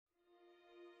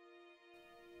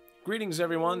Greetings,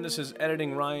 everyone. This is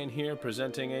Editing Ryan here,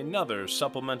 presenting another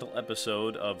supplemental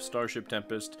episode of Starship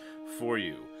Tempest for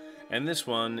you. And this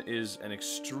one is an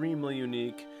extremely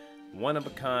unique,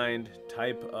 one-of-a-kind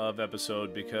type of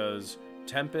episode because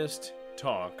Tempest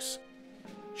talks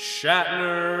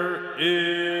Shatner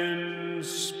in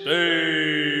space.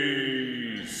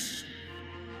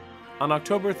 On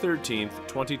October 13th,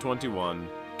 2021,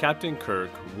 Captain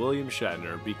Kirk, William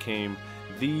Shatner, became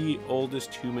the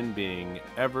oldest human being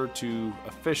ever to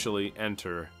officially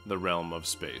enter the realm of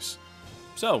space.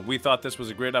 So we thought this was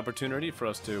a great opportunity for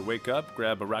us to wake up,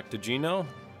 grab a Raktajino,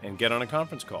 and get on a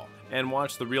conference call and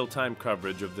watch the real-time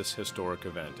coverage of this historic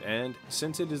event. And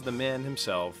since it is the man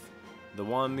himself, the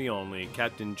one, the only,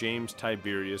 Captain James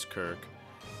Tiberius Kirk,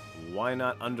 why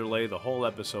not underlay the whole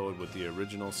episode with the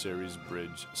original series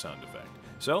bridge sound effect?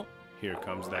 So here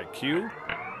comes that cue.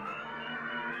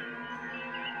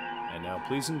 And now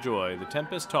please enjoy The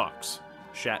Tempest Talks,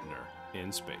 Shatner in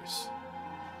Space.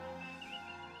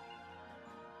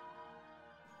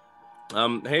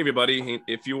 Hey everybody,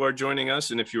 if you are joining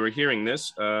us and if you are hearing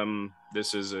this,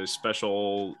 this is a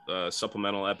special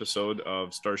supplemental episode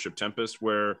of Starship Tempest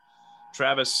where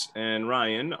Travis and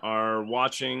Ryan are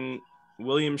watching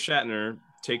William Shatner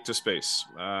take to space.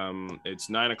 It's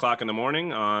 9 o'clock in the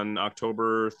morning on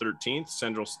October 13th,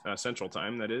 Central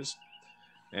Time, that is.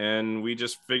 And we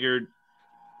just figured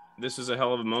this is a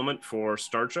hell of a moment for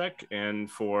Star Trek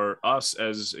and for us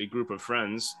as a group of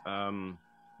friends.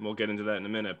 We'll get into that in a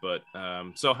minute, but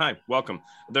so hi, welcome.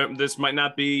 This might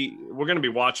not be, we're going to be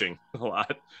watching a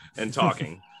lot and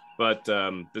talking, but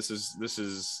this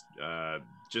is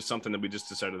just something that we just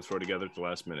decided to throw together at the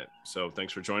last minute. So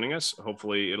thanks for joining us.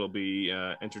 Hopefully it'll be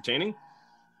entertaining.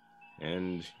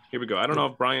 And here we go. I don't know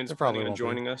if Brian's planning on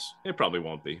joining us. It probably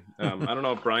won't be. I don't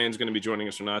know if Brian's going to be joining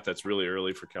us or not. That's really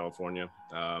early for California.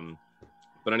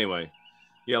 But anyway,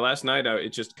 yeah, last night it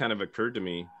just kind of occurred to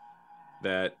me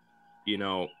that, you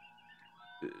know,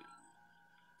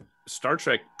 Star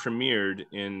Trek premiered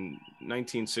in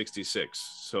 1966.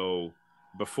 So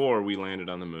before we landed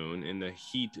on the moon, in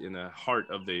the heart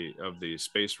of the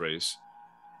space race.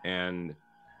 And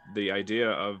the idea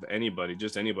of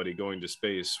just anybody going to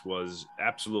space was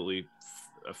absolutely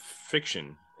a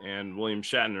fiction. And William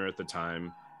Shatner at the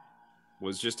time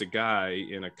was just a guy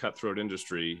in a cutthroat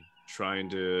industry trying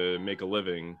to make a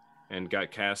living and got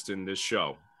cast in this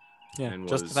show. Yeah, and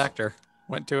just an actor.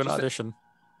 Went to an audition.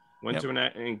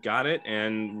 And got it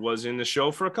and was in the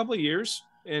show for a couple of years.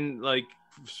 And like,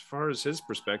 as far as his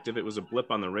perspective, it was a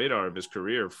blip on the radar of his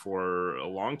career for a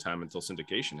long time until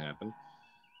syndication happened.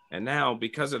 And now,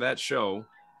 because of that show,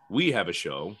 we have a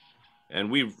show.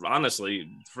 And we honestly,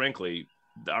 frankly,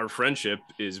 our friendship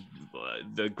is,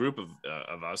 the group of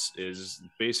us is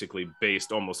basically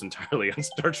based almost entirely on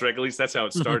Star Trek. At least that's how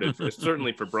it started,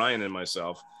 certainly for Brian and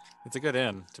myself. It's a good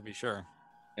end, to be sure.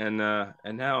 And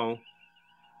now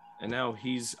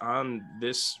he's on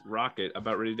this rocket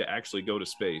about ready to actually go to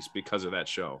space because of that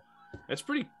show. It's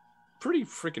pretty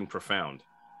freaking profound.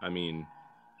 I mean,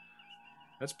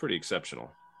 that's pretty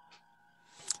exceptional.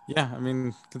 Yeah, I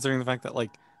mean, considering the fact that like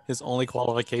his only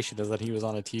qualification is that he was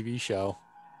on a TV show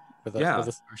with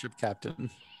a starship captain,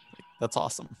 like, that's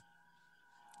awesome.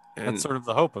 And that's sort of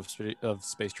the hope of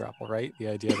space travel, right? The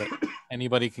idea that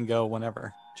anybody can go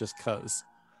whenever, just cause.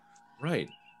 Right,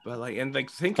 but like, and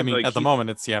like, at the moment,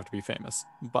 it's you have to be famous,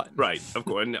 but right, of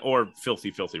course, or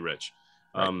filthy rich.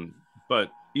 Right.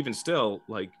 But even still,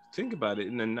 like, think about it.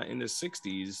 In the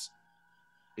 60s,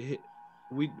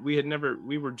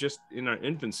 we were just in our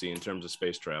infancy in terms of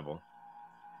space travel.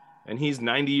 And he's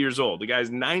 90 years old. The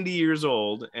guy's 90 years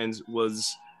old and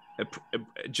was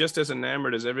just as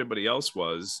enamored as everybody else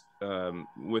was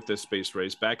with the space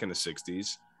race back in the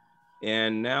 60s.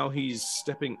 And now he's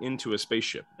stepping into a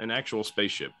spaceship, an actual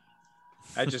spaceship.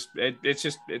 It's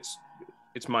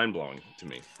mind-blowing to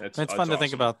me. It's fun to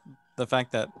think about the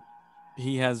fact that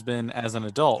he has been, as an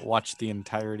adult, watched the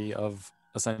entirety of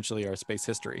essentially our space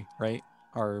history, right?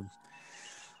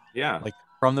 Like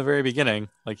from the very beginning,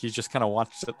 like he's just kind of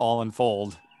watched it all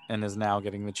unfold and is now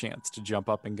getting the chance to jump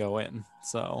up and go in.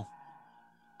 So,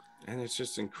 and it's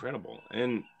just incredible.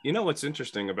 And you know what's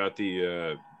interesting about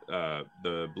the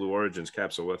Blue Origins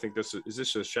capsule? I think this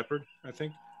is a Shepard, I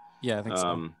think. Yeah, I think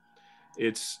so.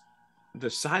 It's the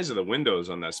size of the windows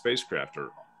on that spacecraft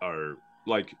are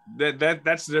like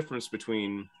that's the difference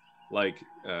between like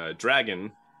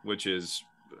Dragon, which is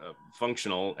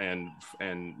functional and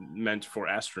meant for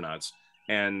astronauts,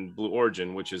 and Blue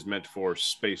Origin, which is meant for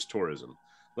space tourism.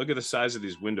 Look at the size of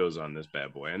these windows on this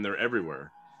bad boy, and they're everywhere.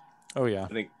 Oh yeah, I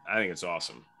think it's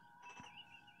awesome.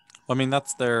 I mean,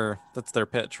 that's their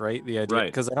pitch, right? The idea,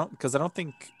 because I don't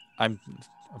think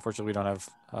unfortunately we don't have.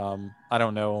 I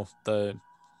don't know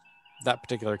that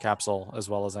particular capsule as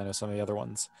well as I know some of the other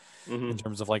ones in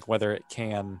terms of like whether it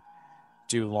can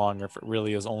do long or if it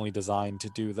really is only designed to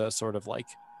do the sort of like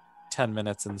 10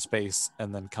 minutes in space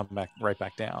and then come back right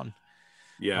back down.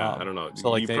 Yeah, I don't know. So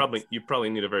like you probably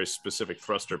need a very specific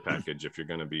thruster package if you're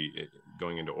going to be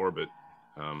going into orbit.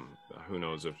 Who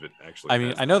knows if it actually? I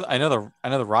mean, I know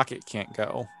the rocket can't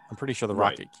go. I'm pretty sure the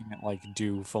rocket can't like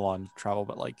do full on travel,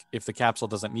 but like if the capsule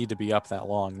doesn't need to be up that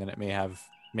long, then it may have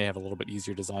a little bit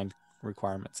easier design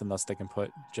requirements, and thus they can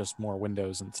put just more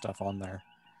windows and stuff on there.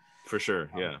 For sure,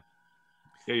 yeah.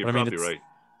 Yeah, you're but, I mean, probably right.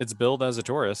 It's billed as a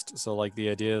tourist, so like the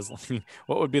idea is, I mean,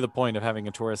 what would be the point of having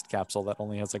a tourist capsule that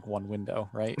only has like one window,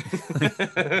 right?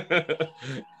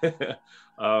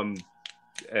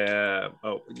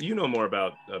 You know more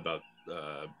about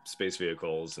space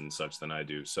vehicles and such than I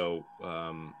do. So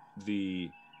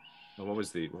what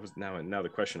was now the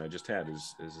question I just had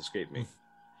is escaped me.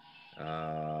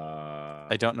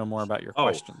 I don't know more about your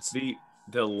questions.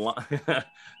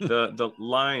 The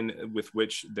line with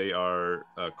which they are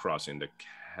crossing, the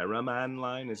Karaman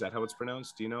line, is that how it's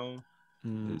pronounced? Do you know?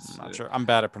 Not sure. I'm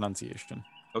bad at pronunciation.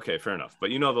 Okay, fair enough.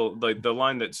 But you know the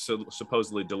line that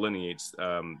supposedly delineates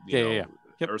Yep.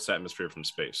 Earth's atmosphere from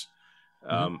space.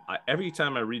 Every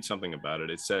time I read something about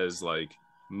it, it says like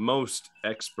most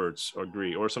experts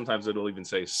agree, or sometimes it'll even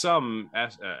say some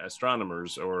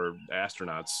astronomers or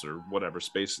astronauts or whatever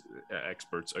space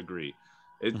experts agree.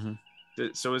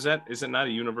 So is it not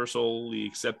a universally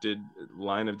accepted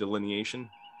line of delineation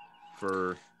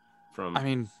from? I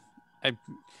mean, I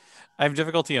have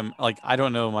difficulty. Like, I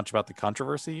don't know much about the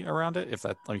controversy around it. If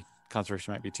that, like,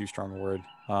 controversy might be too strong a word.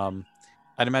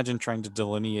 I'd imagine trying to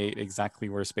delineate exactly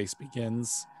where space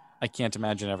begins. I can't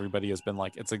imagine everybody has been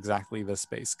like, it's exactly this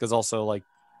space, because also like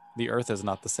the Earth is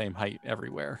not the same height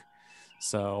everywhere.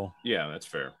 So yeah, that's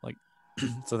fair. Like,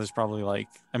 so there's probably like,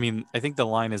 I mean, I think the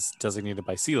line is designated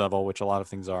by sea level, which a lot of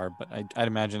things are, but I'd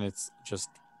imagine it's just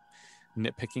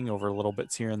nitpicking over little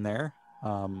bits here and there.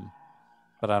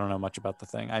 But I don't know much about the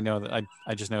thing. I know that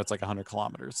I just know it's like 100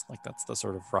 kilometers. Like that's the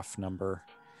sort of rough number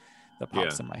that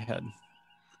pops in my head.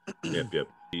 Yep.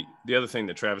 The other thing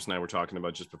that Travis and I were talking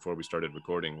about just before we started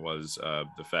recording was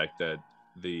the fact that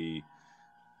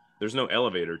there's no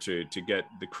elevator to get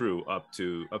the crew up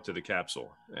to the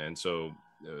capsule, and so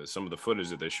some of the footage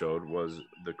that they showed was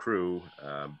the crew,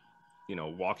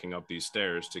 walking up these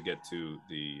stairs to get to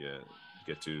the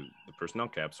personnel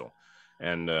capsule,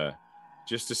 and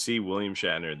just to see William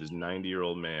Shatner, this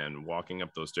 90-year-old man, walking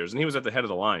up those stairs, and he was at the head of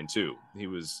the line too. He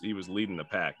was leading the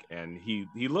pack, and he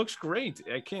looks great.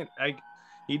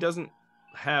 He doesn't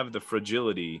have the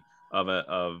fragility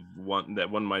of one that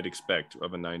one might expect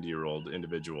of a 90-year-old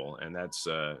individual, and that's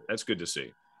good to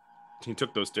see. He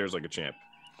took those stairs like a champ.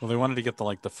 Well, they wanted to get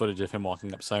the footage of him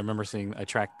walking up, so I remember I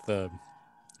tracked the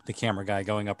camera guy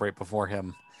going up right before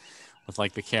him with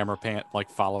like the camera like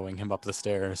following him up the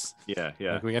stairs. Yeah.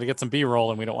 Like, we got to get some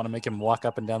B-roll, and we don't want to make him walk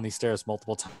up and down these stairs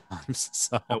multiple times.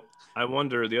 So I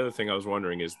wonder, the other thing I was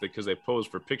wondering is, because they pose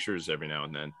for pictures every now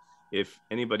and then, if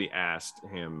anybody asked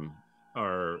him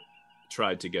or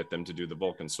tried to get them to do the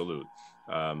Vulcan salute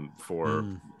for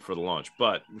the launch,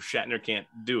 but Shatner can't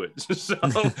do it.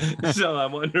 So I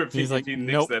wonder if he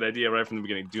nicks that idea right from the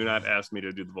beginning. Do not ask me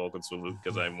to do the Vulcan salute,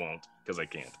 because I won't, because I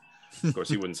can't. Of course,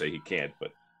 he wouldn't say he can't,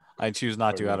 but I choose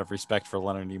not to, out of respect for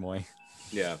Leonard Nimoy.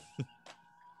 Yeah.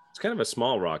 It's kind of a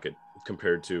small rocket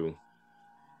compared to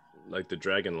like the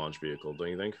Dragon launch vehicle, don't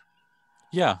you think?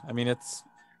 Yeah, I mean it's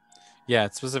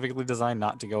specifically designed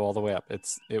not to go all the way up.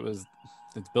 It's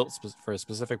built for a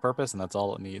specific purpose, and that's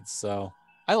all it needs. So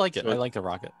I like it. I like the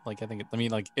rocket. Like, I think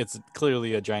it's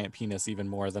clearly a giant penis, even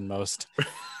more than most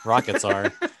rockets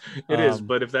are. It is,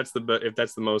 but if that's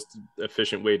the most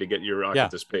efficient way to get your rocket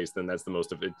to space, then that's the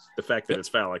most of it. The fact that it's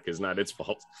phallic is not its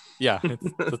fault. Yeah,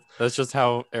 that's just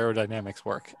how aerodynamics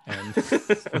work.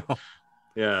 And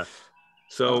yeah.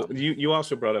 So you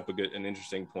also brought up an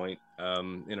interesting point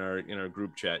in our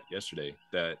group chat yesterday,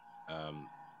 that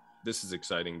this is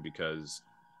exciting because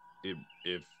if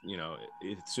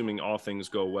assuming all things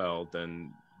go well,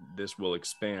 then this will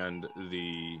expand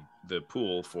the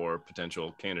pool for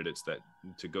potential candidates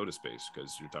to go to space,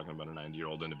 because you're talking about a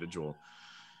 90-year-old individual,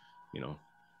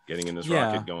 getting in this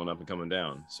rocket, going up and coming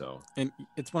down. So, and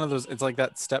it's one of those, it's like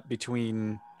that step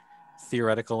between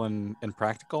theoretical and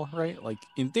practical, right? Like,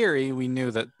 in theory, we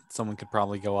knew that someone could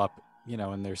probably go up, in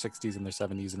their 60s and their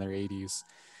 70s and their 80s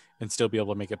and still be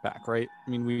able to make it back, right? I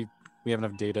mean, we have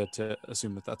enough data to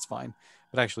assume that that's fine.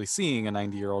 But actually seeing a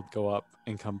 90-year-old go up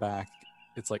and come back,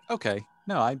 it's like, okay,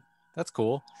 no, that's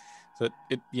cool.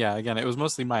 again, it was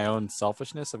mostly my own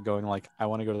selfishness of going like, I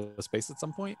want to go to space at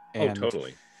some point. And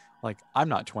totally. Like, I'm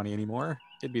not 20 anymore.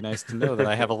 It'd be nice to know that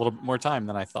I have a little bit more time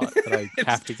than I thought that I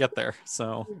have to get there.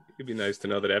 So it'd be nice to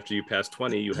know that after you pass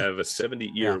 20, you have a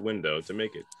 70-year window to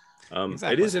make it.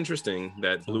 Exactly. It is interesting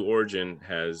that Blue Origin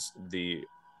has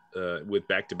with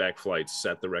back-to-back flights,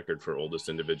 set the record for oldest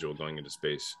individual going into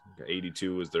space.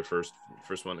 82 was their first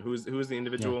one. Who is the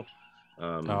individual?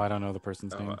 Yeah. I don't know the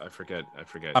person's name. I forget.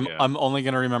 I'm only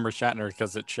gonna remember Shatner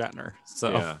because it's Shatner.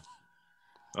 So yeah.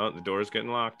 Oh, the door's getting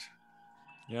locked.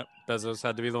 Yep, Bezos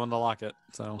had to be the one to lock it.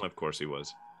 So of course he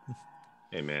was.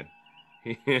 Hey man,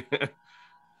 they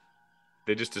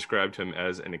just described him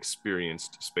as an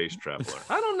experienced space traveler.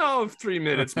 I don't know if 3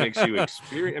 minutes makes you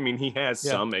experienced. I mean, he has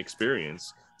some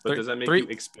experience, but does that make you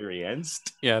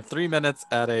experienced? Yeah, 3 minutes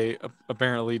at a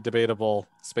apparently debatable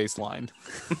space line.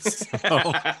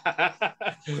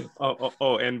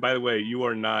 Oh, and by the way, you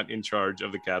are not in charge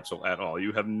of the capsule at all.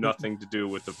 You have nothing to do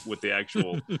with the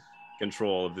actual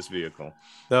control of this vehicle.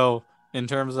 Though, in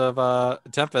terms of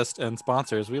Tempest and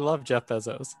sponsors, we love Jeff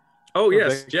Bezos.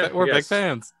 We're big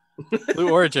fans.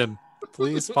 Blue Origin,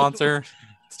 please sponsor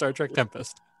Star Trek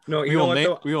Tempest. No, we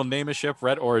will name a ship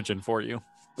Red Origin for you.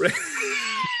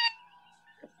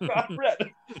 Not red.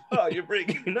 Oh, you're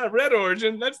breaking. Not Red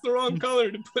Origin. That's the wrong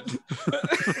color to put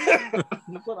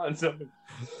on something.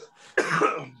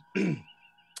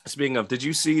 Speaking of, did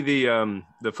you see the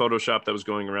Photoshop that was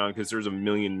going around? Because there's a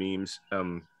million memes.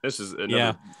 This is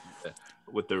another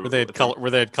with the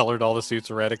where they had colored all the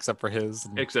suits red except for his.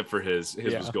 Except for his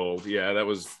was gold. Yeah, that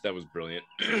was brilliant.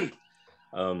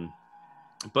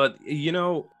 But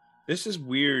this is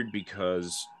weird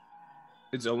because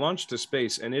it's a launch to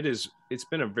space, and it's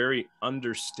been a very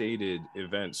understated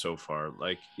event so far.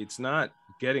 Like, it's not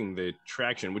getting the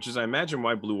traction, which is, I imagine,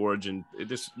 why Blue Origin.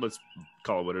 Let's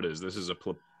call it what it is. This is a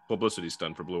publicity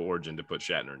stunt for Blue Origin to put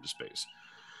Shatner into space.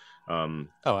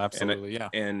 Absolutely,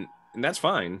 and that's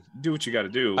fine. Do what you got to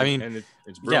do. I mean, and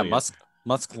it's brilliant. Yeah,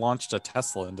 Musk launched a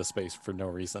Tesla into space for no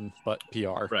reason but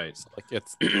PR. Right. So, like,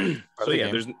 it's so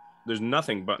yeah, there's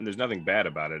nothing bad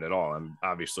about it at all. And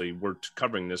obviously we're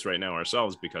covering this right now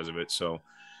ourselves because of it. So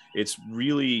it's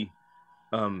really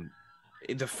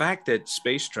the fact that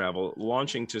space travel,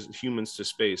 launching humans to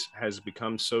space, has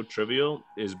become so trivial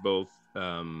is both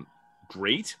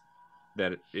great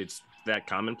that it's that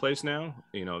commonplace now.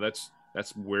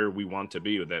 That's where we want to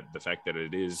be, with that, the fact that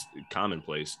it is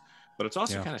commonplace. But it's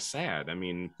also kind of sad. I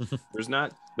mean,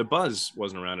 the buzz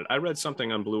wasn't around it. I read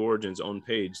something on Blue Origin's own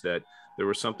page that there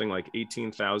was something like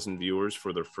 18,000 viewers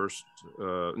for their first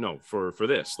for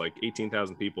this. Like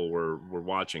 18,000 people were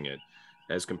watching it,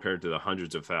 as compared to the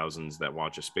hundreds of thousands that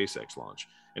watch a SpaceX launch.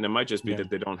 And it might just be that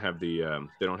they don't have the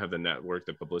network,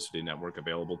 the publicity network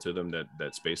available to them that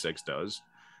SpaceX does.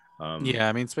 I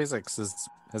mean, SpaceX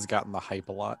has gotten the hype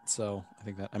a lot. So I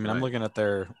think that, I mean, I'm looking at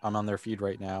I'm on their feed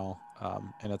right now,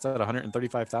 and it's at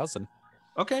 135,000.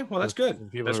 Okay, well, that's good.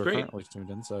 People who are currently tuned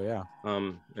in. So yeah.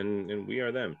 And we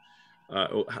are them.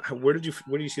 Where do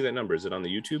you see that number? Is it on the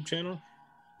YouTube channel?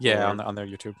 Yeah, on their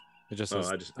YouTube. It just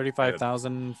says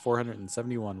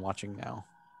 35,471 watching now.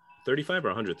 35 or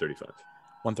 135?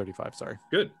 135, sorry.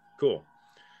 Good, cool.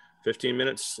 15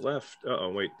 minutes left. Oh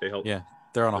wait, they held. Yeah,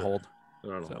 they're on a hold.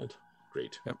 They're on a hold.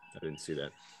 Great. Yep. I didn't see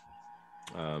that.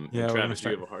 Travis,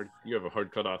 you have a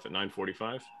hard cutoff at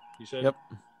 9:45. You said. Yep.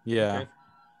 Yeah.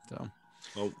 Okay.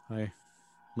 So,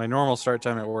 my normal start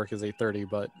time at work is 8:30,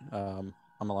 but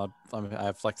I'm allowed. I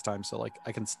have flex time, so like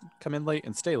I can come in late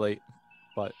and stay late.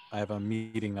 But I have a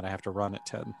meeting that I have to run at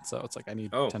 10, so it's like I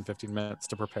need 10-15 minutes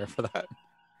to prepare for that.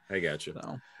 I got you.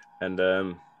 So. And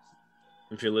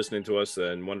if you're listening to us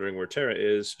and wondering where Tara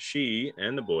is, she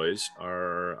and the boys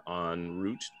are en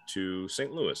route to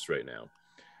St. Louis right now.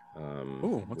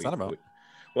 What's that about?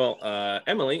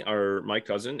 Emily, my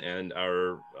cousin, and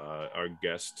our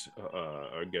guest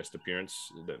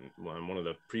appearance on one of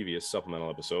the previous supplemental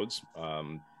episodes.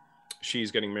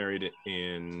 She's getting married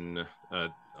on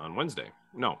Wednesday.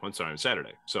 No, I'm sorry, on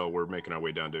Saturday. So we're making our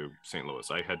way down to St. Louis.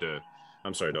 To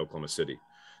Oklahoma City.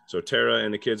 So Tara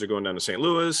and the kids are going down to St.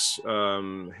 Louis,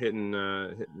 hitting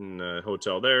a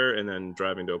hotel there, and then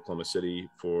driving to Oklahoma City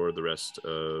for the rest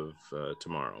of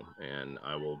tomorrow. And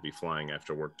I will be flying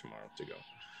after work tomorrow to go.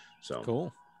 So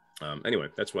cool. Anyway,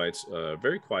 that's why it's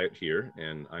very quiet here,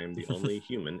 and I am the only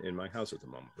human in my house at the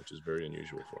moment, which is very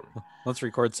unusual for me. Let's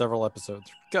record several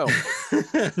episodes. Go.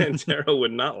 And Tara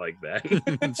would not like that.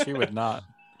 She would not.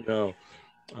 No.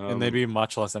 And they'd be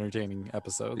much less entertaining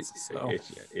episodes. So.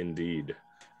 Indeed.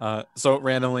 So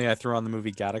randomly, I threw on the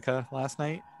movie Gattaca last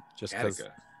night. Just because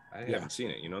I haven't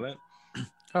seen it. You know that?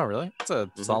 Oh, really? It's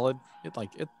a solid. It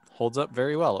holds up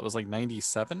very well. It was like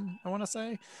 97, I want to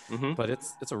say, but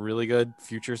it's a really good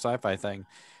future sci-fi thing.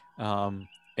 And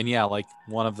yeah, like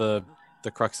one of the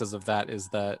cruxes of that is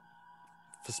that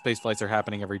the space flights are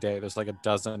happening every day. There's like a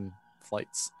dozen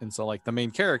flights, and so like the main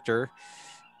character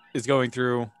is going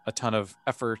through a ton of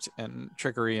effort and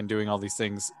trickery and doing all these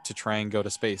things to try and go to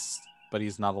space, but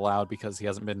he's not allowed because he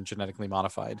hasn't been genetically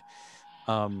modified.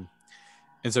 And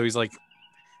so he's like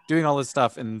doing all this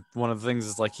stuff, and one of the things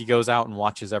is like he goes out and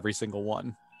watches every single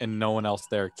one, and no one else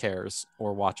there cares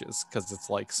or watches because it's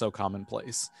like so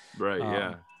commonplace. Right.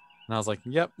 Yeah. And I was like,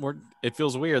 yep, it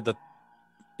feels weird that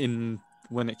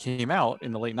when it came out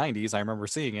in the late 90s, I remember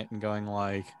seeing it and going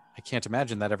like, I can't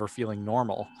imagine that ever feeling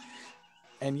normal.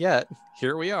 And yet,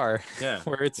 here we are. Yeah,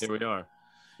 here we are.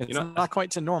 It's not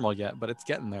quite to normal yet, but it's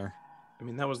getting there. I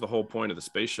mean, that was the whole point of the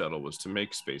space shuttle, was to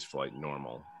make space flight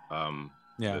normal.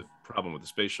 The problem with the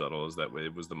space shuttle is that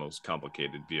it was the most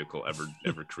complicated vehicle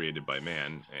ever created by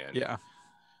man, and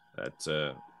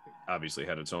that obviously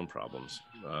had its own problems.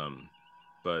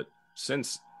 But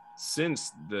since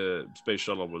the space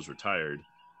shuttle was retired,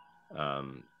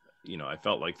 I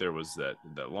felt like there was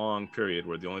that long period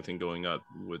where the only thing going up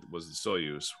was the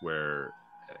Soyuz,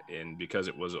 and because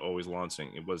it was always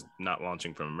launching, it was not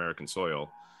launching from American soil.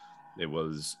 It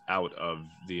was out of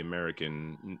the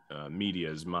American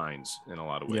media's minds in a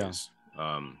lot of ways.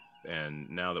 And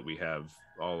now that we have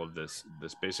all of this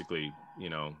basically,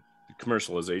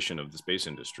 commercialization of the space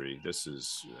industry, this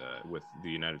is with the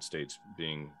United States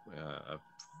being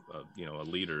a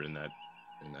leader in that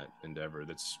endeavor.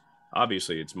 That's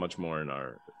obviously, it's much more in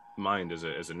our mind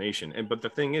as a nation. But the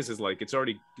thing is like it's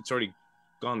already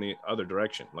gone the other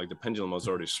direction. Like the pendulum was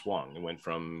already swung. It went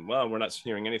from, well, we're not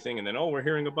hearing anything, and then we're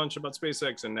hearing a bunch about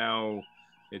SpaceX, and now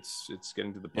it's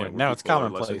getting to the point where now it's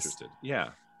commonplace. Less interested.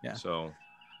 Yeah. So,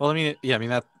 well, I mean,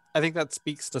 I think that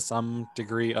speaks to some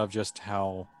degree of just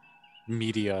how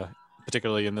media,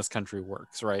 particularly in this country,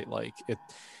 works, right? Like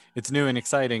it's new and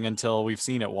exciting until we've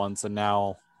seen it once, and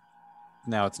now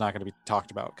it's not going to be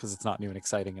talked about because it's not new and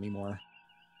exciting anymore.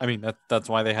 I mean, that's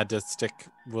why they had to stick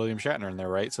William Shatner in there,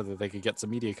 right? So that they could get some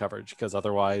media coverage, because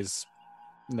otherwise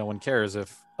no one cares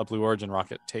if a Blue Origin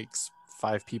rocket takes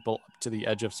 5 people up to the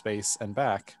edge of space and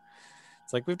back.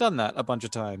 It's like, we've done that a bunch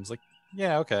of times. Like,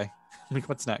 yeah, okay. Like,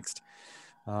 what's next?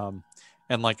 And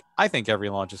like, I think every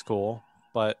launch is cool,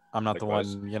 but I'm not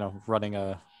Likewise. the one,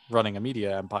 running a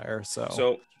media empire.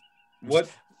 So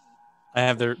what? I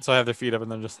have their feet up,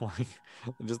 and then just like,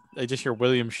 I just hear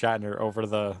William Shatner over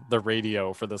the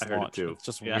radio for this launch. It's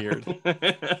just weird.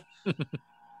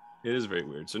 It is very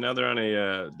weird. So now they're on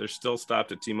they're still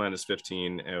stopped at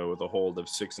T-15 with a hold of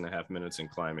 6.5 minutes in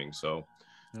climbing. So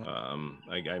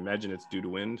I imagine it's due to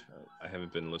wind. I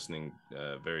haven't been listening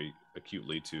very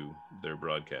acutely to their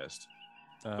broadcast,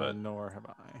 but nor have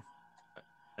I.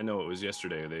 I know it was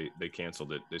yesterday. They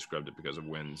canceled it. They scrubbed it because of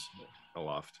winds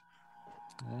aloft.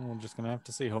 Well, we're just gonna have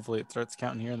to see. Hopefully, it starts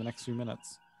counting here in the next few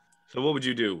minutes. So, what would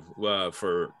you do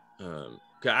for?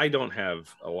 I don't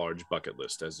have a large bucket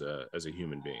list as a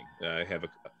human being. I have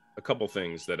a couple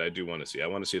things that I do want to see. I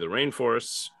want to see the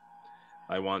rainforests.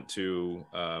 I want to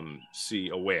see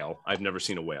a whale. I've never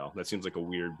seen a whale. That seems like a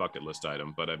weird bucket list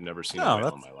item, but I've never seen a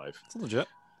whale in my life. It's legit.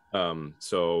 And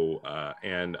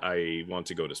I want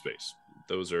to go to space.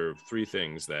 Those are 3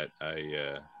 things that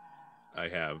I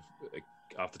have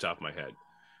off the top of my head.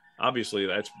 Obviously,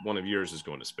 that's one of yours is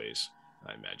going to space,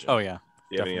 I imagine. Oh, yeah.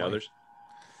 Do you have any others?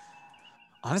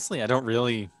 Honestly, I don't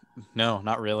really. No,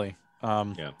 not really.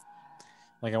 Yeah.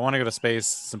 Like, I want to go to space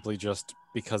simply just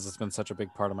because it's been such a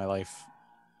big part of my life,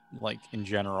 like, in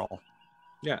general.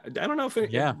 Yeah. I don't know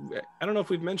if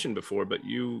we've mentioned before, but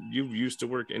you used to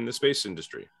work in the space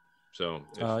industry. So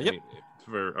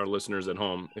for our listeners at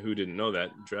home who didn't know that,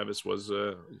 Travis was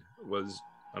a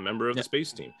member of the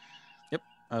space team. Yep.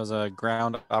 I was a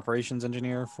ground operations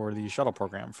engineer for the shuttle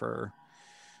program for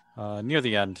near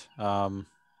the end. I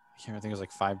think it was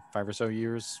like 4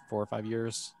 or 5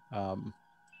 years. And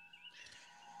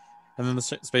then the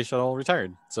space shuttle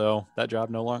retired, so that job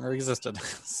no longer existed.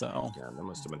 So yeah, that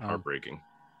must have been heartbreaking.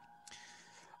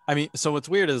 I mean, so what's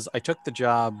weird is I took the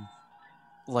job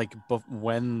like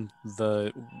when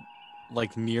the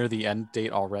near the end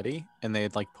date already, and they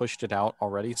had like pushed it out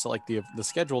already. So like the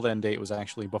scheduled end date was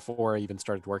actually before I even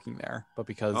started working there, but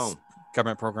because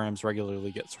government programs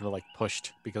regularly get sort of like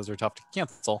pushed because they're tough to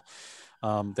cancel,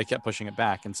 they kept pushing it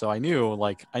back. And so I knew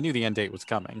the end date was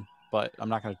coming, but I'm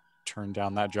not going to turn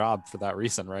down that job for that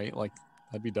reason, right? Like,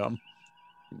 that'd be dumb.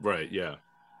 Right. Yeah.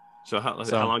 So how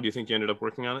long do you think you ended up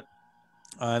working on it?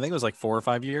 I think it was like 4 or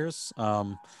 5 years.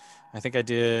 I think I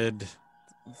did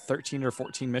 13 or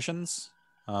 14 missions.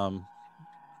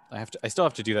 I still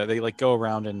have to do that. They like go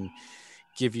around and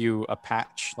give you a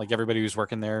patch, like everybody who's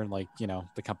working there, like, you know,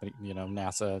 the company, you know,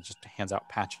 NASA just hands out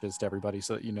patches to everybody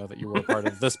so that you know that you were a part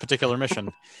of this particular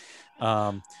mission.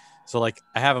 So like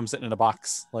I have them sitting in a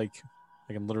box, like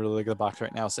I can literally look at the box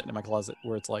right now sitting in my closet,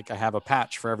 where it's like I have a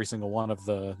patch for every single one of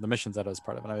the missions that I was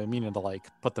part of, and I've been meaning to like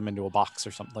put them into a box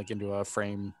or something, like into a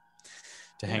frame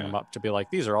to hang them up, to be like,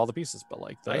 these are all the pieces. But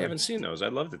like I haven't seen those.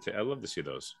 I'd love to see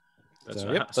those. That's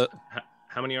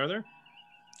how many are there?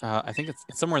 I think it's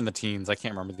somewhere in the teens. I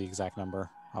can't remember the exact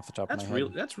number off the top of my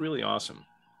head. That's really awesome.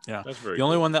 Yeah, that's very. The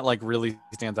only one that like really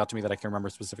stands out to me that I can remember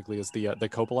specifically is the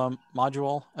Coppola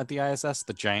module at the ISS,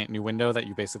 the giant new window that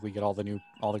you basically get all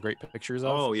the great pictures of.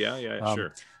 Oh yeah,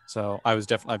 sure. So I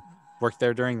worked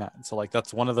there during that. So like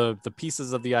that's one of the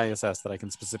pieces of the ISS that I can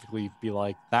specifically be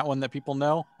like, that one that people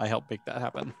know, I helped make that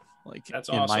happen. Like that's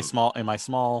in awesome. my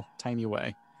small tiny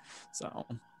way. So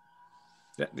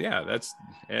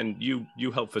and you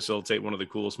help facilitate one of the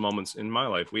coolest moments in my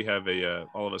life. We have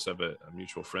all of us have a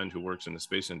mutual friend who works in the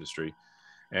space industry,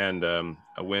 and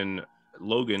when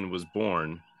Logan was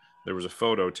born, there was a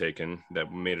photo taken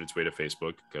that made its way to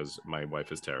Facebook because my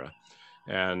wife is Tara,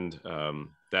 and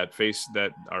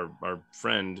that our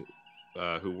friend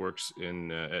who works at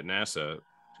NASA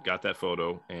got that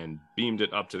photo and beamed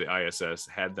it up to the ISS,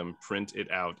 had them print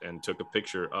it out, and took a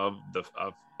picture of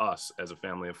us as a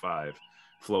family of 5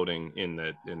 floating in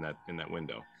that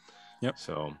window. Yep.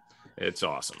 So it's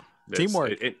awesome.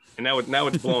 Teamwork. And now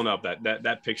it's blown up.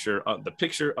 That picture, the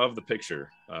picture of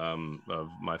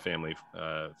my family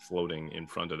floating in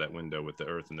front of that window with the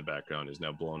Earth in the background is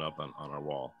now blown up on our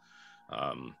wall.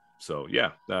 So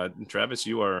yeah, Travis,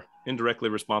 you are indirectly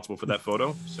responsible for that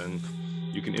photo, and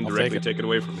you can indirectly take it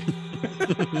away from me.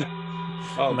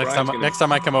 Next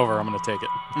time I come over, I'm going to take it.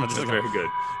 Very good.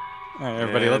 All right,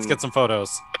 everybody, let's get some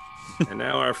photos. And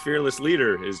now our fearless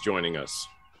leader is joining us.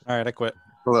 All right, I quit.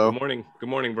 Hello. Good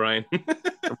morning, Brian.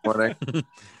 Good morning.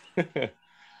 We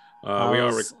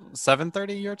are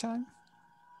 7:30 your time?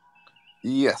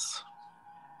 Yes.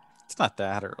 It's not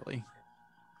that early.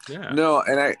 Yeah. No,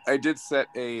 and I did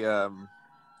set an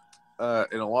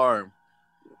alarm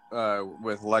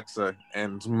with Alexa,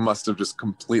 and must have just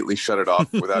completely shut it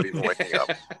off without even waking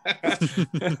up.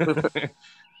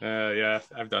 Yeah,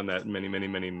 I've done that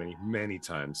many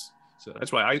times. So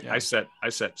that's why I set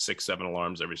 6-7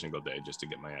 alarms every single day just to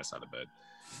get my ass out of bed,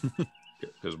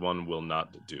 because one will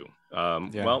not do.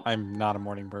 Well, I'm not a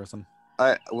morning person.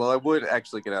 I would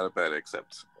actually get out of bed,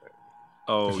 except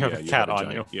you have a cat on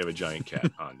you. You have a giant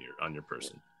cat on your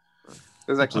person.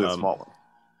 There's actually a small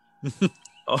one.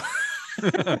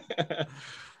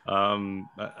 I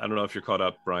don't know if you're caught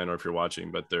up, Brian, or if you're watching,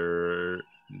 but they're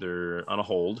on a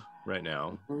hold right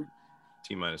now.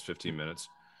 T-minus 15 minutes.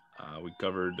 We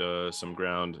covered some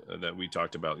ground that we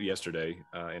talked about yesterday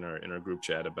in our group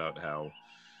chat about how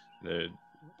the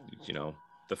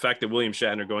fact that William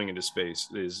Shatner going into space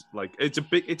is like it's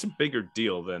a bigger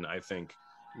deal than I think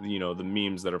the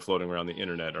memes that are floating around the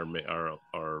internet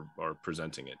are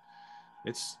presenting it.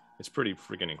 It's pretty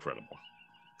freaking incredible.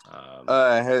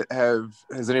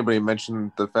 Has anybody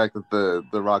mentioned the fact that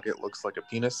the rocket looks like a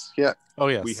penis yet? Oh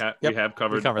yes, we have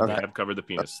covered the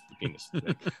penis.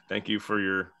 Thank you for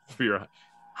your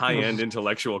high-end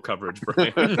intellectual coverage,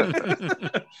 Brian.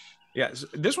 Yeah,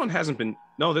 this one has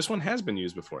been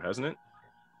used before, hasn't it?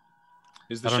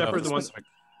 Is the Shepard the one?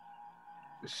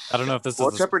 I don't know if this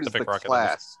is Shepard is the rocket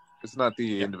class. It's not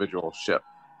the individual ship.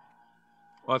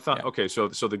 Well, I thought okay, so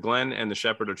the Glenn and the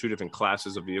Shepard are 2 different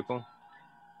classes of vehicle.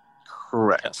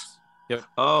 Correct. Yes. Yep.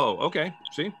 Oh, okay.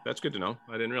 See, that's good to know.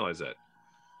 I didn't realize that.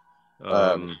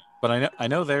 But I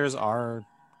know theirs are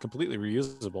completely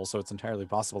reusable, so it's entirely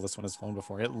possible this one has flown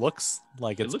before. It looks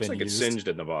like it's singed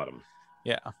in the bottom.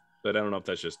 Yeah. But I don't know if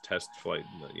that's just test flight,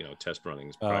 test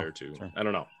runnings prior to. Sure. I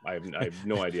don't know. I have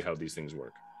no idea how these things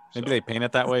work. Maybe they paint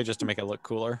it that way just to make it look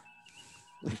cooler.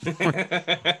 They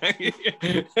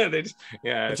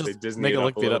Disney make it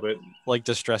look a little bit like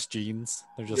distressed jeans.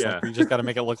 They're just like, you just got to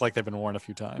make it look like they've been worn a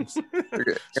few times.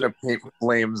 You're gonna paint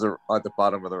flames at the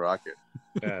bottom of the rocket,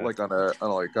 like on a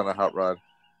hot rod.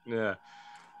 Yeah.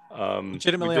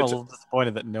 Legitimately, I'm a little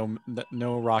disappointed that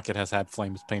no rocket has had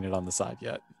flames painted on the side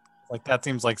yet. Like that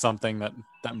seems like something that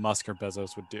Musk or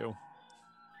Bezos would do.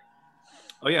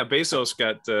 Oh yeah, Bezos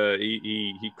got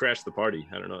he crashed the party.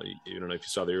 I don't know if you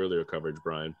saw the earlier coverage,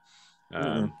 Brian,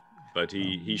 but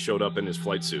he showed up in his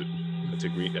flight suit to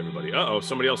greet everybody.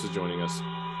 Somebody else is joining us.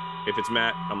 If it's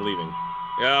Matt, I'm leaving.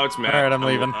 Yeah, it's Matt. All right, I'm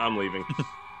leaving. I'm leaving.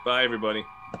 Bye, everybody.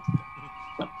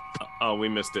 We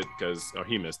missed it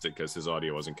he missed it because his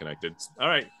audio wasn't connected. All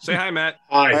right, say hi, Matt.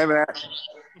 Hi, Matt.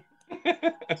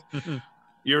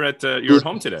 You're at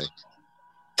home today.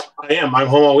 I am. I'm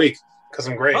home all week because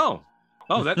I'm great. Oh,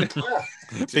 that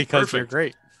because perfect. You're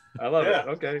great. I love it.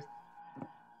 Okay.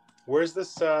 Where's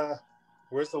this?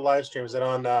 Where's the live stream? Is it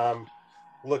on?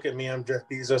 Look at me, I'm Jeff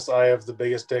Bezos. I have the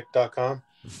biggest dick.com.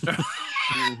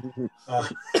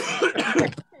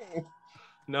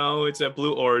 No, it's at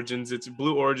Blue Origins. It's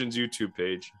Blue Origins YouTube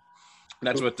page.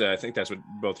 That's what I think. That's what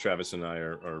both Travis and I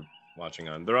are watching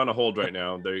on. They're on a hold right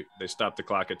now. They stopped the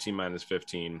clock at T-minus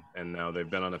 15, and now they've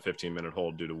been on a 15-minute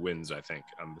hold due to winds. I think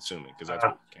I'm assuming because that's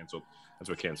what canceled.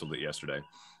 That's what canceled it yesterday.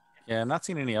 Yeah, I'm not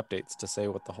seeing any updates to say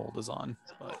what the hold is on.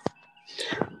 But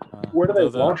where do they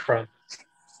launch from?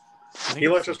 He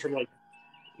launches from like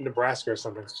Nebraska or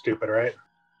something stupid, right?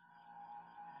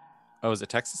 Oh, is it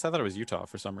Texas? I thought it was Utah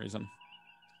for some reason.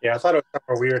 Yeah, I thought it was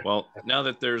somewhere weird. Well, now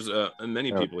that there's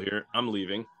many people here, I'm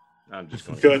leaving. I'm just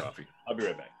going to get coffee. I'll be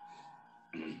right back.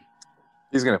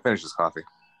 He's going to finish his coffee.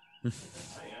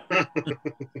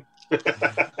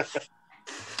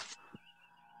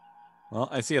 Well,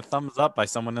 I see a thumbs up by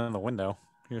someone in the window.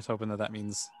 Here's hoping that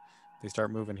means they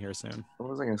start moving here soon. What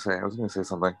was I going to say? I was going to say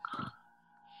something.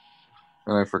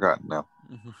 And I've forgotten now.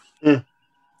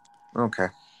 Okay.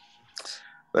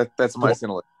 That's my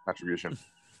single contribution.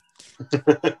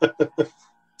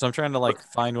 So I'm trying to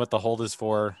find what the hold is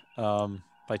for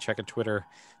by checking Twitter.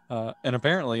 And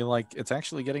apparently it's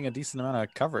actually getting a decent amount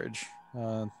of coverage.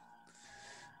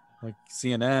 Like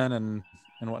CNN and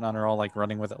whatnot are all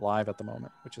running with it live at the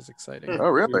moment, which is exciting. Oh,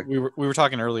 really? We were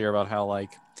talking earlier about how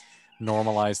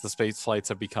normalized the space flights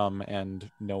have become,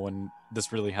 and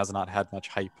this really has not had much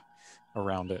hype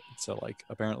around it. So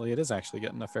apparently it is actually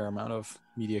getting a fair amount of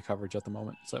media coverage at the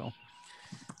moment. So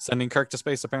sending Kirk to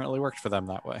space apparently worked for them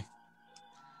that way.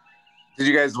 Did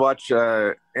you guys watch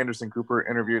Anderson Cooper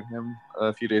interviewed him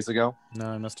a few days ago? No,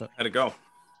 I missed it. How'd it go?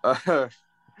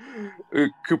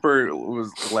 Cooper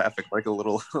was laughing like a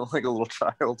little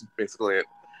child, basically at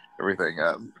everything.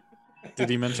 Did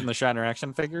he mention the Shatner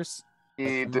action figures?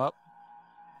 He did.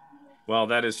 Well,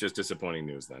 that is just disappointing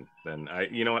news then.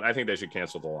 You know what? I think they should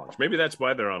cancel the launch. Maybe that's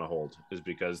why they're on a hold, is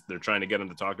because they're trying to get him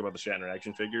to talk about the Shatner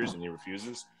action figures and he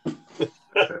refuses.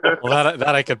 Well,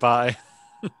 that I could buy.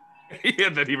 Yeah,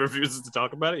 that he refuses to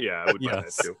talk about it? Yeah, I would buy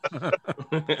that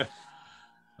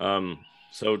too.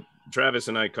 So Travis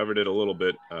and I covered it a little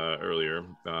bit earlier,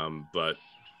 but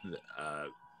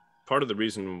part of the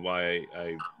reason why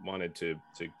I wanted to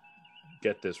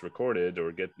get this recorded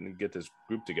or get this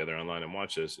group together online and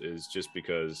watch this is just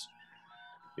because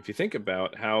if you think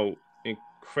about how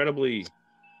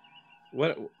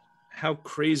how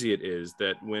crazy it is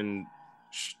that when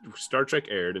Star Trek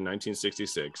aired in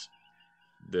 1966,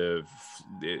 the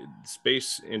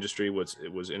space industry was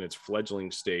in its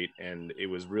fledgling state, and it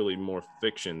was really more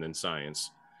fiction than science.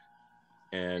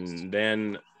 And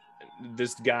then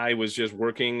this guy was just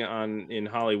working in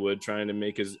Hollywood trying to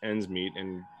make his ends meet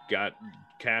and got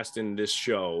cast in this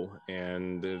show,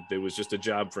 and there was just a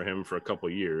job for him for a couple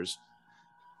of years.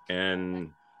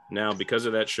 And now because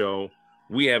of that show,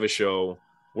 we have a show,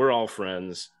 we're all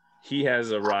friends, he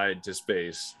has a ride to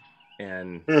space,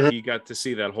 and he got to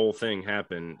see that whole thing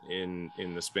happen in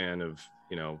the span of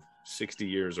 60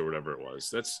 years or whatever it was.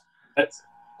 That's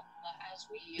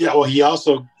yeah. Well, he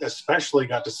also especially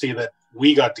got to see that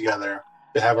we got together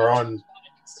to have our own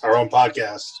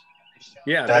podcast.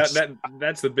 Yeah,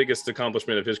 that's the biggest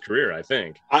accomplishment of his career, I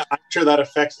think. I'm sure that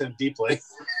affects him deeply.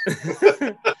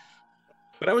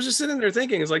 But I was just sitting there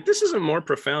thinking, it's this is a more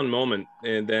profound moment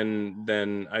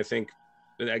than I think.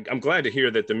 I'm glad to hear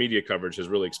that the media coverage has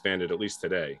really expanded, at least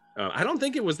today. I don't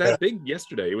think it was that big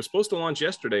yesterday. It was supposed to launch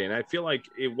yesterday, and I feel like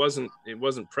it wasn't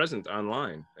present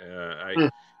online.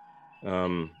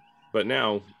 But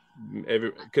now,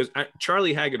 because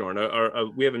Charlie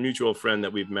Hagedorn, we have a mutual friend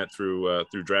that we've met through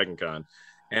DragonCon,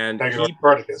 and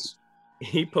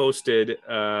he posted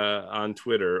on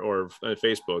Twitter or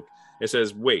Facebook. It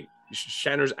says, "Wait,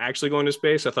 Shatner's actually going to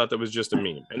space? I thought that was just a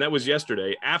meme." And that was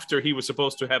yesterday, after he was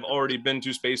supposed to have already been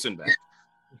to space and back.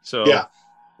 So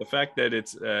the fact that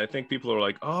it's, I think people are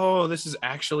like, "Oh, this is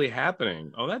actually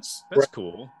happening. Oh, that's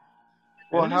cool."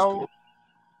 Well,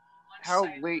 how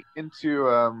late into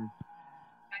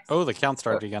the count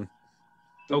started again.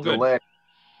 The delay?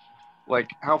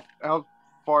 How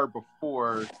far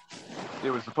before it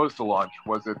was supposed to launch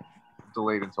was it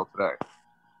delayed until today?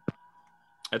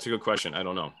 That's a good question. I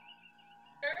don't know.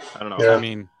 Yeah. I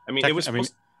mean, it was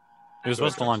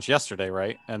supposed to launch yesterday,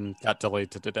 right? And got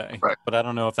delayed to today. Right. But I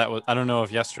don't know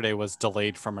if yesterday was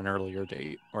delayed from an earlier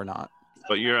date or not.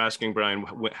 But you're asking, Brian,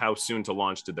 how soon to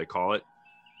launch did they call it?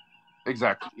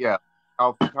 Exactly. Yeah.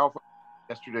 How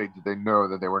yesterday did they know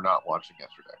that they were not launching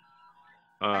yesterday?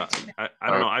 I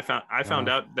don't know. I found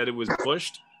out that it was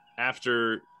pushed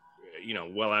after,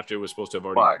 well after it was supposed to have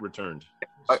already returned.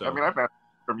 So. I mean, I found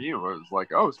from you. It was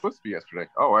like, oh, it was supposed to be yesterday.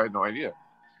 Oh, I had no idea.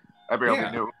 I barely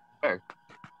knew. Okay.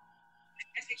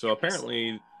 So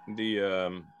apparently they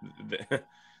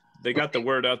got the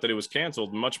word out that it was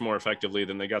canceled much more effectively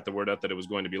than they got the word out that it was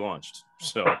going to be launched.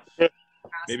 So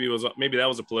maybe that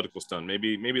was a political stunt.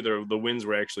 Maybe the wins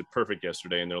were actually perfect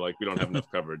yesterday, and they're like, we don't have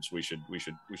enough coverage. We should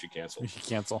cancel. We should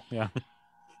cancel. Yeah.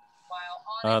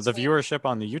 The viewership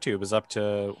on the YouTube is up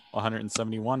to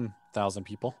 171,000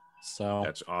 people. So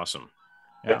that's awesome.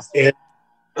 Yeah. And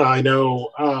I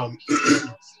know,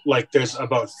 like, there's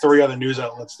about 3 other news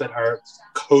outlets that are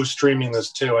co-streaming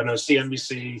this too. I know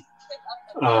CNBC,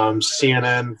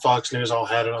 CNN, Fox News all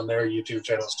had it on their YouTube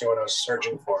channels too when I was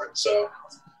searching for it. So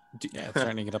yeah, it's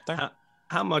starting to get up there.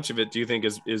 How much of it do you think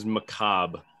is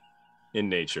macabre in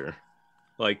nature?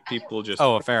 Like people just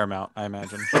a fair amount, I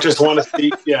imagine. Just want to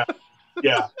see, yeah.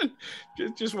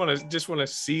 just want to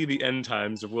see the end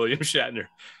times of William Shatner.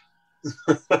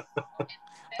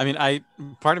 I mean,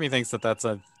 part of me thinks that that's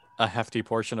a hefty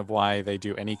portion of why they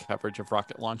do any coverage of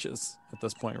rocket launches at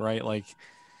this point, right? Like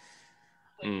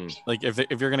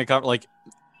if you're going to cover, like,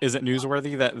 is it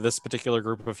newsworthy that this particular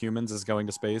group of humans is going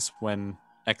to space when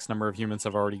X number of humans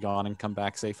have already gone and come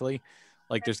back safely?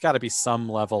 Like, there's got to be some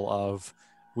level of,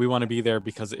 we want to be there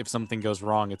because if something goes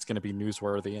wrong, it's going to be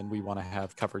newsworthy and we want to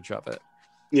have coverage of it.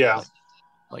 Yeah.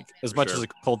 Like as much as a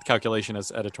cold calculation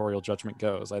as editorial judgment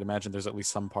goes, I'd imagine there's at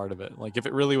least some part of it. Like if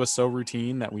it really was so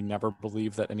routine that we never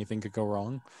believed that anything could go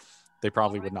wrong, they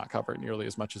probably would not cover it nearly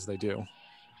as much as they do.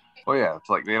 Well, yeah, it's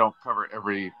like they don't cover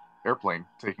every airplane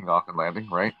taking off and landing,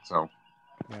 right? So,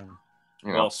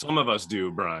 well, some of us do,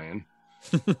 Brian.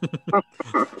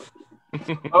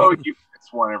 Oh, you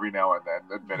miss one every now and then.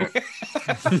 Admit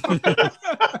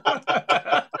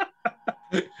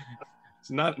it. It's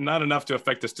not enough to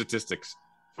affect the statistics.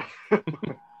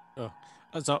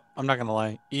 So I'm not gonna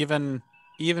lie. Even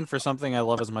for something I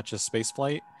love as much as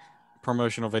spaceflight,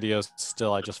 promotional videos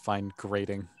still I just find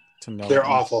grating to know. They're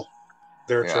awful.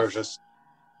 They're atrocious.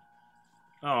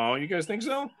 Oh, you guys think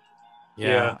so?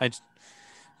 Yeah. It's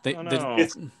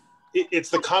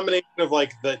the combination of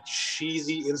like the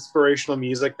cheesy inspirational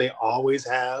music they always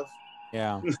have.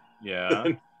 Yeah. Yeah.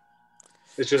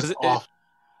 It's just awful.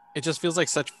 It just feels like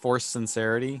such forced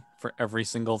sincerity for every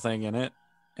single thing in it,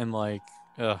 and like,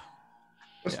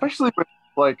 especially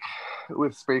with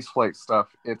spaceflight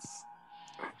stuff, it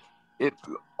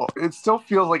still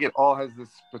feels like it all has this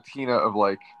patina of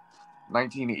like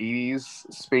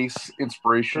 1980s space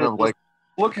inspiration of like,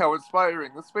 look how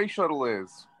inspiring the space shuttle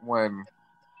is when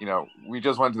we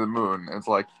just went to the moon. It's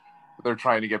like they're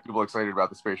trying to get people excited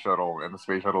about the space shuttle, and the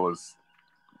space shuttle is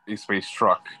a space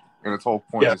truck, and its whole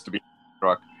point is to be a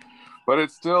truck. But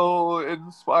it's still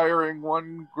inspiring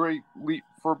one great leap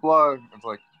for blood. It's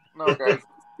like, no, guys, it's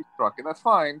a space truck, and that's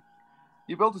fine.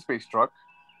 You built a space truck.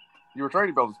 You were trying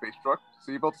to build a space truck,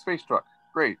 so you built a space truck.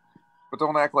 Great. But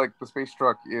don't act like the space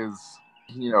truck is,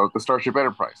 the Starship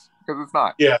Enterprise, because it's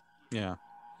not. Yeah.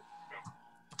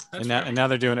 And now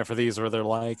they're doing it for these where they're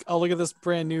like, oh, look at this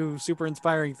brand new super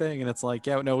inspiring thing, and it's like,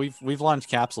 yeah, no, we've launched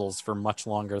capsules for much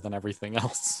longer than everything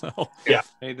else. So yeah.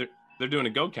 Hey, they're doing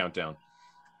a go countdown.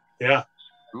 Yeah.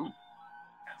 Ooh.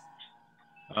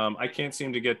 I can't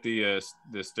seem to get the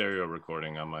stereo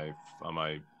recording on my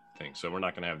thing, so we're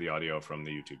not going to have the audio from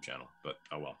the YouTube channel. But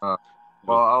oh well.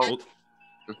 I'll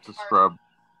just scrub.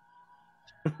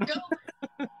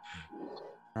 All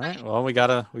right. Well, we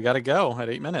gotta go at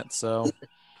 8 minutes, so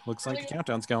looks like the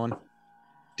countdown's going.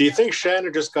 Do you think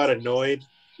Shatner just got annoyed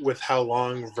with how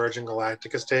long Virgin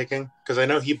Galactic is taking? Because I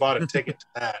know he bought a ticket to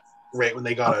that right when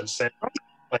they got on sale,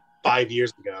 like 5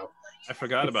 years ago. I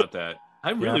forgot about that. I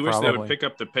really wish they would pick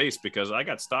up the pace because I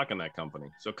got stock in that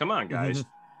company. So come on, guys.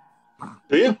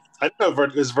 Do you? I don't know.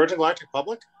 Is Virgin Galactic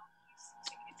public?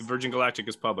 Virgin Galactic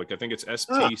is public. I think it's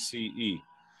SPCE.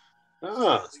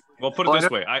 Ah. Well, put it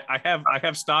this way: I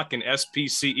have stock in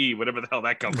SPCE, whatever the hell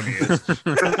that company is.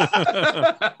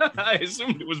 I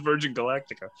assumed it was Virgin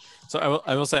Galactica. So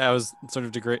I will say I was sort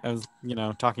of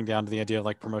talking down to the idea of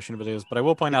like promotion videos, but I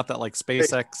will point out that like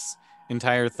SpaceX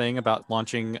entire thing about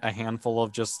launching a handful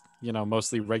of just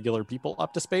mostly regular people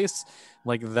up to space,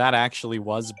 like that actually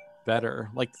was better.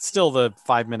 Like still the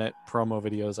 5-minute promo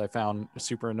videos I found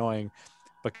super annoying,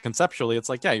 but conceptually it's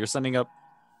like, yeah, you're sending up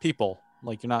people,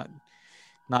 like you're not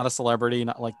a celebrity,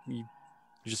 not like you're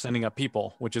just sending up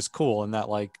people, which is cool, and that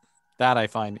I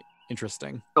find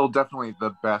interesting. Still definitely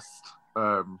the best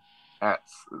at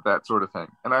that sort of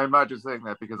thing, and I'm not just saying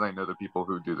that because I know the people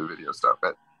who do the video stuff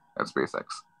at SpaceX,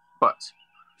 but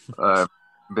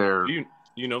they're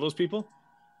You know those people?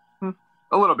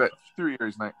 A little bit through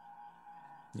Year's Night.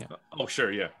 Yeah. Oh,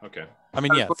 sure. Yeah. Okay. I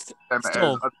mean, yeah,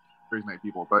 still Year's Night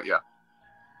people, but yeah.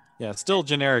 Yeah, still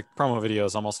generic promo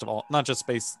videos almost of all, not just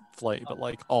Space Flight, but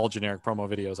like all generic promo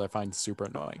videos I find super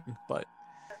annoying. But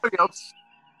everybody else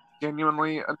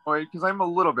genuinely annoyed because I'm a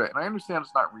little bit, and I understand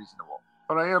it's not reasonable,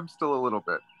 but I am still a little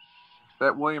bit,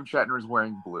 that William Shatner is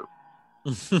wearing blue.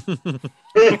 Of the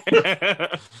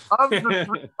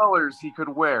 3 colors he could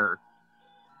wear,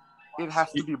 it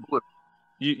has to be blue.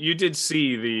 You did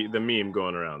see the meme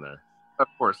going around there. Of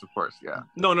course, yeah.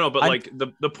 No, but like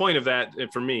the point of that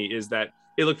for me is that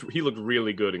he looked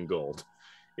really good in gold,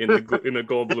 in the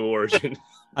gold blue origin.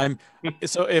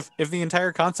 So if the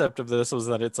entire concept of this was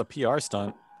that it's a PR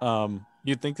stunt,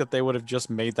 you'd think that they would have just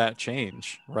made that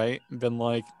change, right? And been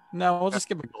like, no, we'll just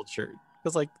give him a gold shirt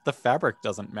because like the fabric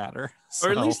doesn't matter, so.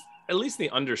 Or at least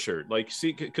the undershirt, like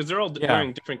see, because they're all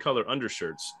wearing different color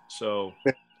undershirts, so.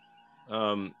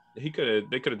 They could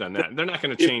have done that. They're not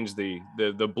going to change the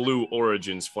blue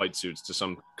Origins flight suits to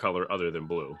some color other than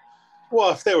blue. Well,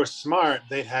 if they were smart,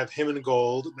 they'd have him in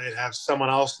gold. They'd have someone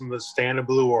else in the standard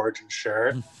blue Origin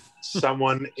shirt,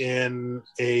 someone in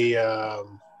a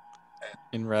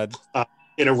in red,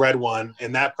 in a red one,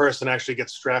 and that person actually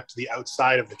gets strapped to the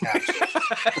outside of the capsule.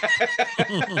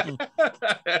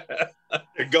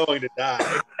 They're going to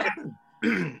die.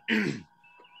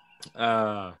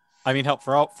 I mean,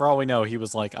 for all we know, he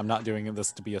was like, "I'm not doing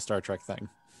this to be a Star Trek thing."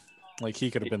 Like he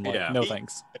could have been like, "No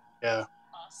thanks." Yeah.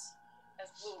 Us as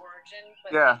Blue Origin,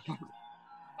 but yeah.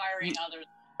 Firing others.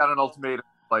 Got an ultimatum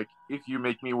like, if you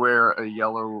make me wear a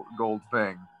yellow gold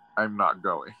thing, I'm not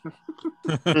going.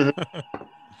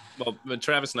 Well,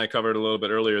 Travis and I covered a little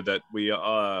bit earlier that we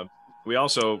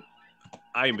also,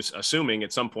 I'm assuming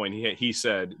at some point he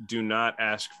said, do not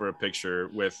ask for a picture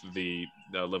with the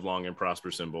live long and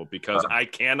prosper symbol because I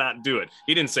cannot do it.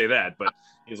 He didn't say that, but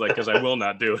he's like, because I will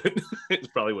not do it. It's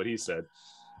probably what he said.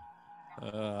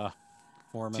 4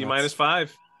 minutes.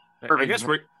 T-5. I guess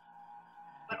we're.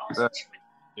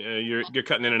 Yeah, you're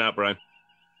cutting in and out, Brian.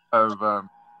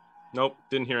 Nope,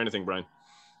 didn't hear anything, Brian.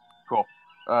 Cool.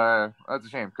 That's a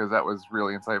shame because that was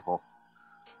really insightful.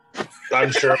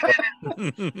 I'm sure.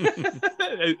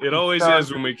 It always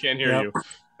is when we can't hear you.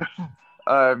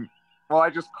 Well, I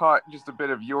just caught just a bit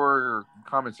of your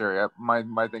commentary.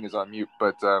 My thing is on mute,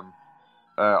 but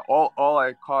all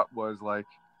I caught was like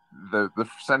the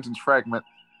sentence fragment,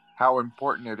 how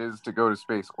important it is to go to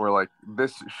space, or like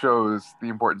this shows the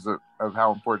importance of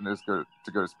how important it is to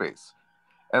go to space.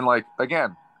 And like,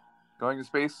 again, going to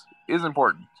space is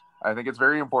important. I think it's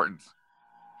very important.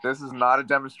 This is not a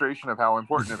demonstration of how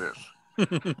important it is.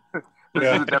 This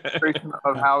is a demonstration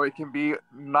of how it can be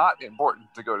not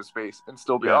important to go to space and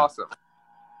still be awesome.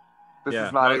 This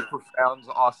is not a profound,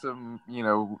 awesome,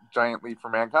 giant leap for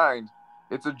mankind.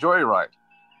 It's a joyride.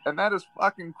 And that is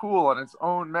fucking cool on its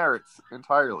own merits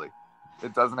entirely.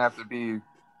 It doesn't have to be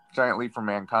giant leap for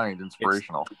mankind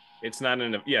inspirational. It's not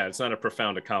a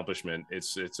profound accomplishment.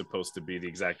 It's supposed to be the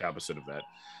exact opposite of that.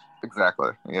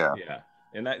 Exactly. Yeah. Yeah.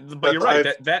 And but you're right.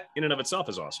 That in and of itself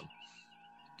is awesome.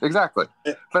 Exactly.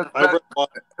 But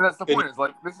that's the point. Is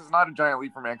like, this is not a giant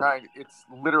leap for mankind. It's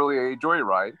literally a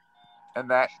joyride, and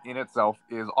that in itself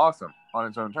is awesome on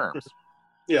its own terms.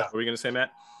 Yeah. What were you going to say,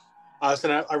 Matt? I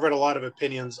read a lot of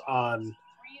opinions on,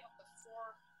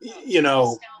 a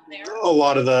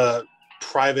lot of the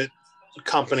private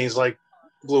companies like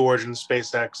Blue Origin,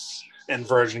 SpaceX, and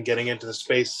Virgin getting into the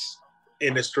space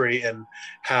industry, and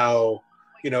how,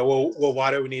 well, why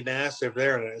do we need NASA if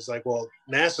they're in it? It's like, well,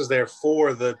 NASA's there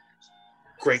for the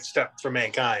great step for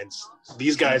mankind.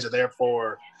 These guys are there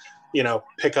for,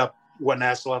 pick up what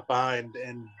NASA left behind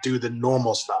and do the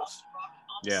normal stuff.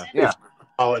 Yeah. Yeah.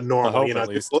 Call it normal, do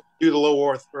the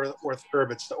low Earth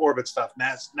orbit stuff.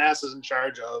 NASA's in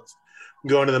charge of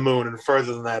going to the moon, and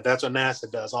further than that, that's what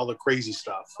NASA does, all the crazy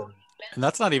stuff. And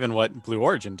that's not even what Blue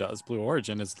Origin does. Blue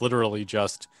Origin is literally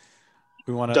just,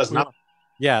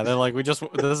 yeah, they're like, this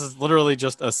is literally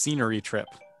just a scenery trip.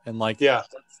 And like, yeah,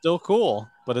 it's still cool,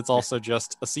 but it's also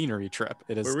just a scenery trip.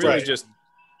 It is We're really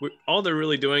all they're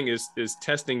really doing is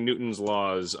testing Newton's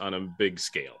laws on a big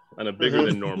scale, on a bigger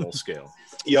than normal scale.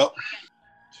 Yep.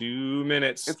 2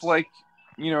 minutes. It's like,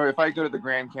 if I go to the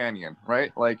Grand Canyon,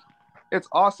 right? Like, it's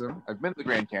awesome. I've been to the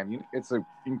Grand Canyon. It's an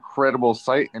incredible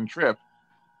sight and trip.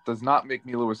 Does not make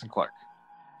me Lewis and Clark.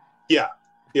 Yeah.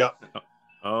 Yeah.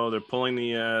 Oh, they're pulling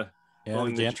the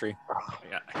gantry.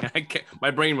 Yeah,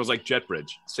 my brain was like jet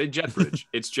bridge. Say jet bridge.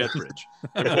 It's jet bridge.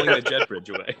 They're pulling the jet bridge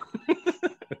away.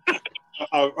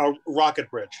 A rocket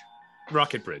bridge.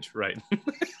 Rocket bridge, right?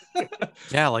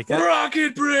 Yeah, like that.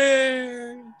 Rocket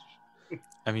bridge.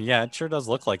 I mean, yeah, it sure does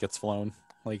look like it's flown.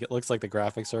 Like, it looks like the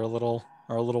graphics are a little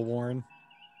worn.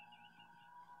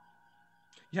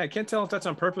 Yeah, I can't tell if that's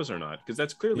on purpose or not, because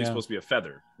that's clearly supposed to be a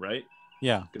feather, right?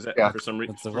 Yeah. Because for some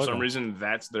reason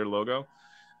that's their logo.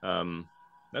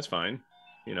 That's fine.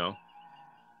 You know,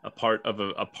 a part of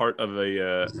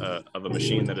a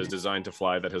machine that is designed to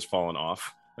fly that has fallen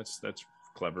off. That's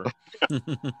clever.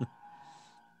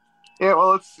 Yeah,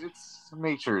 well, it's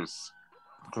nature's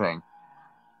thing.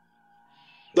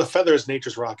 The feather is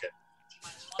nature's rocket.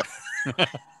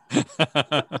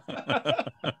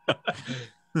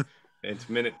 It's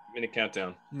minute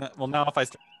countdown. Well, now if I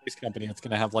start a space company, it's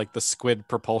going to have like the squid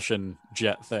propulsion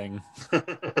jet thing. They're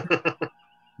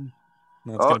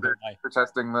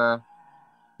testing the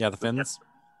fins.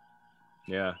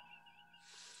 Yeah.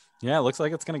 Yeah, it looks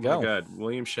like it's going to go. Oh my God,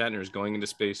 William Shatner is going into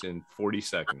space in 40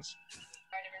 seconds. All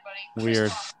right, everybody.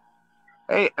 Weird.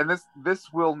 Hey, and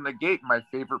this will negate my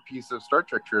favorite piece of Star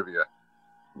Trek trivia,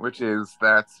 which is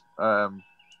that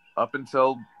up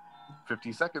until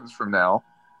 50 seconds from now,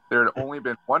 there had only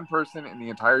been one person in the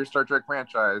entire Star Trek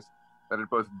franchise that had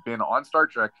both been on Star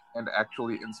Trek and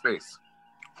actually in space.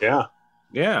 Yeah.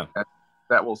 Yeah. And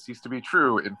that will cease to be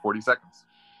true in 40 seconds.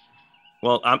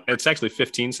 Well, it's actually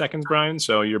 15 seconds, Brian,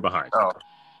 so you're behind. Oh,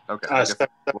 okay.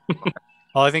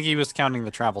 Well, I think he was counting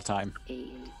the travel time.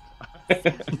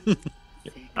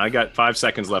 I got 5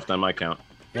 seconds left on my count.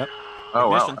 Yep.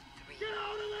 Oh, Ignition. wow.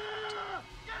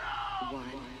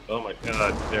 Oh my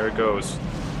God, there it goes.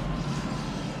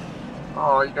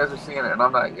 Oh, you guys are seeing it, and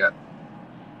I'm not yet.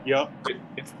 Yep.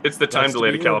 It's the time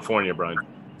delay to California, Brian.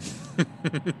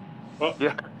 Well,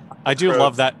 yeah. I do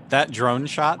love that drone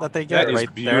shot that they get. That is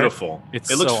right beautiful. There.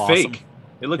 It looks so fake. Awesome.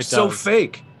 It looks so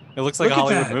fake. It looks like Look a at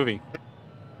Hollywood that. movie.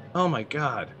 Oh my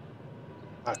God.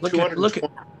 Look at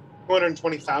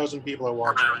 220,000 people are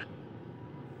watching.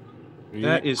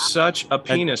 That is such a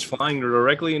penis flying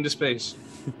directly into space.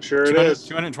 Sure it is.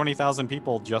 220,000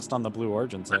 people just on the Blue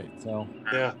Origin site. So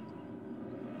yeah.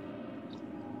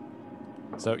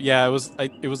 So yeah, it was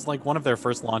like one of their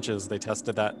first launches. They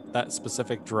tested that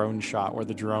specific drone shot where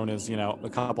the drone is, you know, a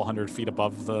couple hundred feet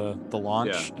above the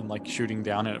launch and like shooting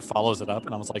down, and it follows it up.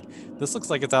 And I was like, this looks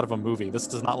like it's out of a movie. This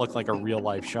does not look like a real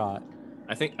life shot.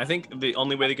 I think the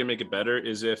only way they can make it better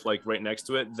is if, like, right next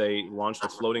to it, they launched a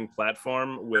floating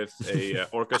platform with a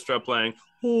orchestra playing.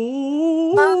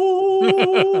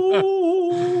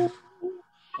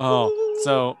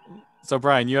 So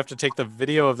Brian, you have to take the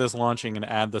video of this launching and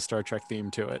add the Star Trek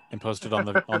theme to it and post it on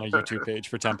a YouTube page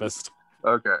for Tempest.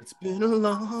 Okay. It's been a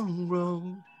long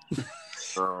road.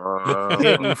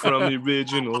 Getting from the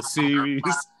original series.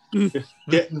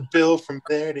 Getting Bill from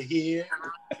there to here.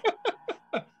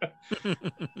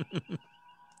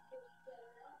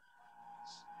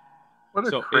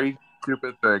 What a crazy,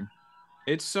 stupid thing.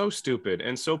 It's so stupid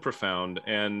and so profound,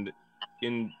 and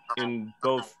in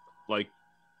both, like,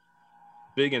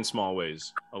 big and small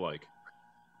ways alike.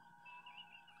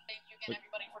 Thank you again,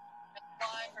 everybody, for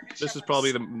This is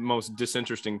probably the most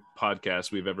disinteresting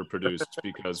podcast we've ever produced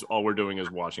because all we're doing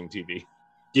is watching TV.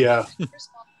 Yeah.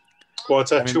 Well,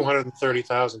 it's at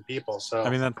 230,000 people. So I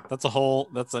mean,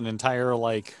 that's an entire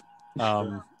like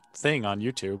thing on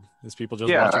YouTube. Is people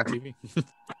just watching TV?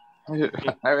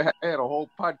 I had a whole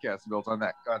podcast built on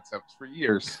that concept for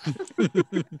years.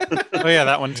 Oh yeah,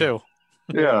 that one too.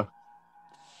 Yeah.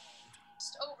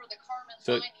 Over the Carmen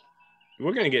So line.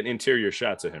 we're gonna get interior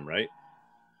shots of him, right?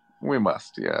 We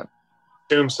must, yeah.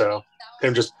 assume so.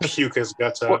 Him just puke his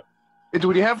guts out. Did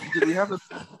we have this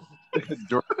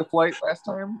during the flight last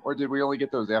time, or did we only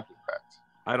get those after the fact?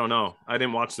 I don't know. I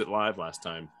didn't watch it live last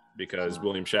time because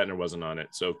William Shatner wasn't on it.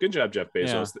 So good job, Jeff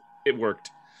Bezos. Yeah. It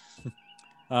worked.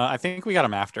 I think we got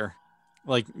him after,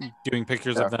 like doing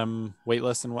pictures of them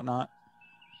weightless and whatnot.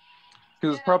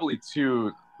 Because it's probably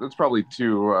too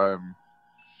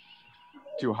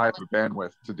high of a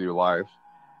bandwidth to do live.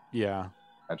 Yeah.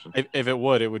 If it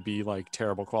would be like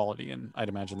terrible quality, and I'd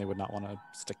imagine they would not want to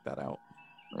stick that out.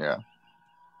 Yeah.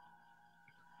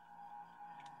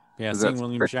 Yeah, seeing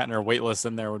William Shatner weightless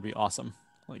in there would be awesome,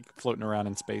 like floating around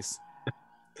in space.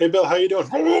 Hey, Bill, how you doing?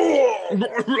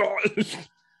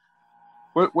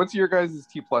 What's your guys'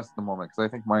 T plus at the moment? Because I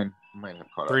think mine might have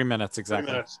caught up. 3 minutes exactly.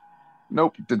 3 minutes.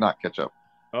 Nope, did not catch up.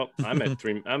 Oh, I'm at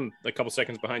 3. I'm a couple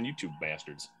seconds behind you two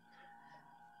bastards.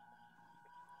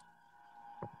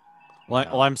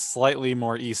 Well, I'm slightly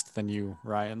more east than you,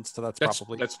 Ryan, so that's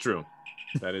probably... That's true.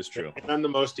 That is true. I'm the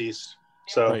most east,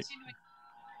 so... Right.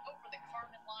 Over the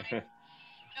Carmen line.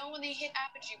 You know when they hit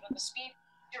apogee when the speed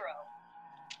 0.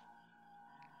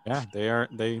 Yeah,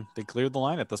 they cleared the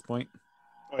line at this point.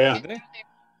 Oh yeah.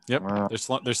 Yep,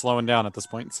 they're slowing down at this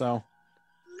point. So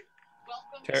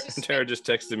Tara just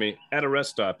texted me at a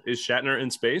rest stop. Is Shatner in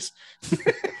space?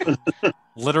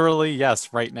 Literally,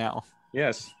 yes, right now.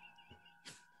 Yes.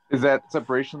 Is that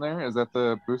separation there? Is that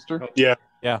the booster? Oh. Yeah.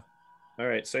 All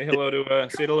right. Say hello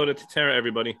to Tara,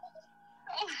 everybody.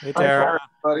 Hey, Hi, Tara.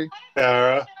 buddy.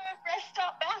 Tara. Rest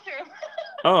stop bathroom.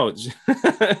 Oh,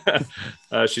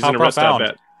 she's How in a rest stop.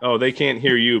 profound. Oh, they can't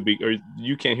hear you, or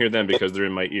you can't hear them because they're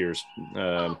in my ears. Oh,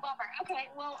 bummer. Okay,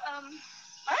 well,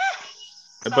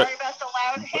 But- sorry about the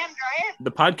loud hand dryer.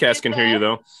 The podcast can hear you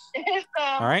though.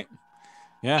 All right.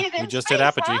 Yeah, He's we in just space, did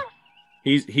Apogee. huh?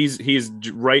 He's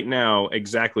right now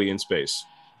exactly in space.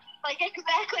 Like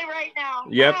exactly right now.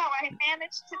 Yep. Wow, I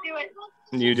managed to do it.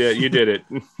 You did it.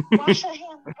 Wash the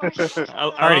hand. Wash the hand.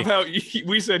 I love how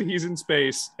we said he's in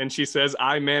space, and she says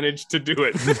I managed to do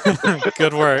it.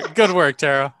 Good work,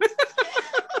 Tara.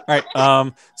 All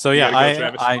right. So yeah, You gotta go,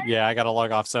 Travis. I gotta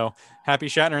log off. So happy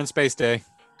Shatner and Space Day.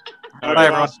 All Bye,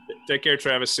 right, everyone. Take care,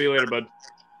 Travis. See you later, bud.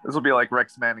 This will be like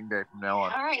Rex Manning Day from now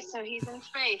on. All right, so he's in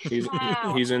space.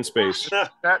 He's in space.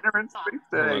 Shatner in space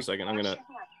Hold on day. a second. I'm gonna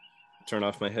turn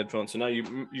off my headphones. So now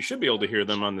you should be able to hear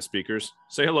them on the speakers.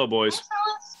 Say hello, boys.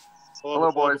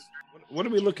 Hello, boys. What are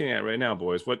we looking at right now,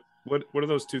 boys? What are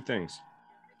those two things?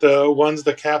 The one's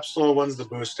the capsule, one's the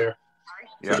booster.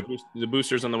 Yeah. So the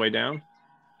booster's on the way down?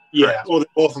 Yeah. Well, they're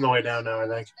both on the way down now, I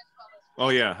think. Oh,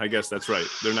 yeah, I guess that's right.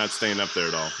 They're not staying up there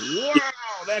at all. Wow,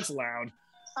 that's loud.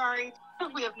 Sorry,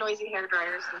 we have noisy hair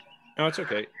dryers. Oh, it's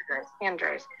okay. Hand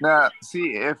dryers. Now,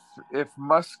 see, if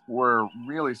Musk were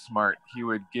really smart, he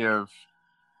would give.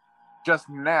 Just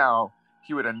now,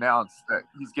 he would announce that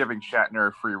he's giving Shatner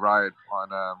a free ride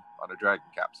on a Dragon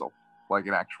capsule, like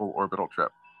an actual orbital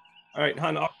trip. All right,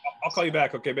 hon, I'll call you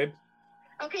back, okay, babe?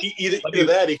 Okay. Either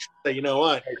that, he could say, you know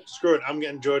what? Screw it. I'm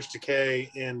getting George Takei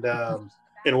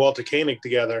and Walter Koenig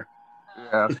together.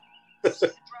 Yeah.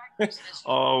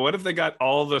 Oh, what if they got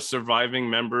all the surviving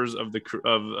members of the crew,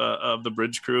 of the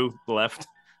bridge crew left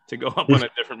to go up on a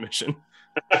different mission?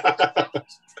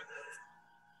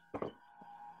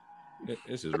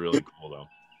 This is really cool, though.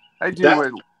 I do.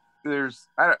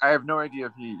 I have no idea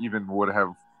if he even would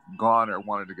have gone or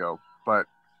wanted to go, but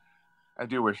I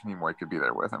do wish Nimoy could be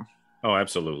there with him. Oh,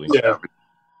 absolutely. Yeah.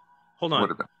 Hold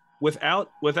on. Without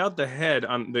the head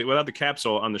without the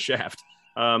capsule on the shaft,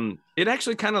 it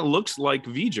actually kind of looks like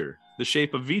V'ger, the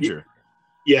shape of V'ger.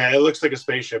 Yeah, it looks like a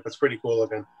spaceship. It's pretty cool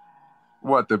looking.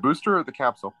 What, the booster or the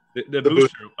capsule? The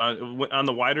booster on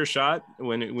the wider shot,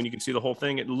 when you can see the whole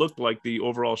thing, it looked like the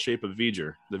overall shape of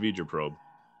V'ger, the V'ger probe.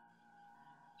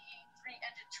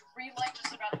 Ended to relight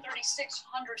just about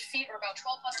 3,600 feet or about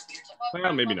 1,200 meters above.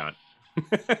 Well, maybe not.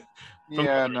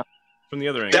 From the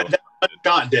other angle. That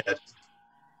shot did.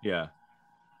 Yeah.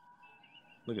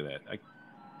 Look at that.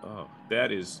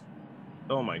 That is.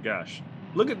 Oh my gosh.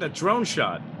 Look at that drone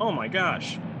shot. Oh my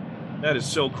gosh. That is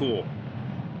so cool.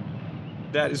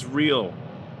 That is real.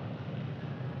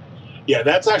 Yeah,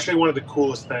 that's actually one of the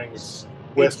coolest things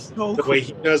with the way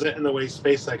he does it and the way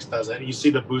SpaceX does it. You see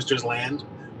the boosters land.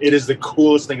 It is the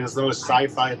coolest thing. It's the most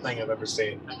sci-fi thing I've ever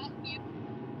seen.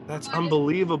 That's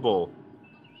unbelievable.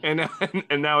 And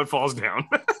now it falls down.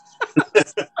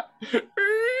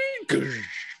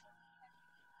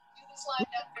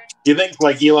 You think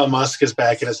like Elon Musk is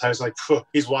back in his house, like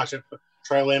he's watching,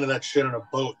 try landing that shit on a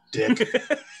boat, dick.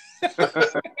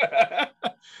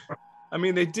 I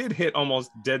mean, they did hit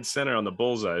almost dead center on the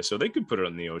bullseye, so they could put it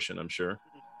in the ocean, I'm sure.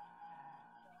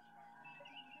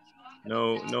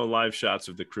 No live shots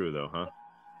of the crew, though, huh?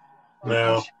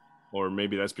 No. Or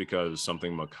maybe that's because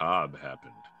something macabre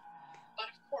happened. But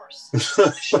of course, the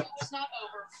show is not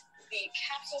over. The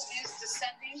capsule is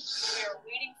descending. We are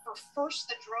waiting for first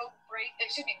the drogue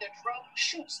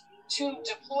chutes to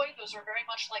deploy. Those are very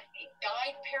much like the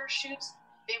guide parachutes.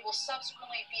 They will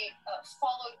subsequently be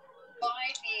followed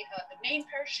by the main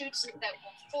parachutes that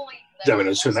will fully.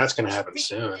 Soon that's going to happen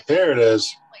soon. There it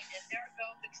is. And there go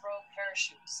the drogue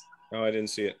parachutes. Oh, I didn't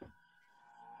see it.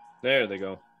 There they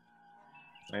go.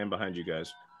 I am behind you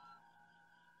guys.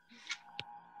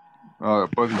 Oh,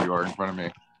 both of you are in front of me.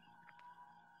 And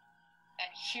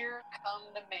here come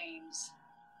the mains.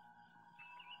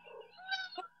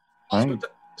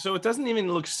 So it doesn't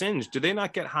even look singed. Do they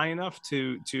not get high enough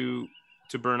to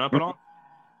burn up at all?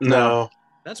 No.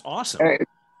 That's awesome.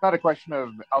 It's not a question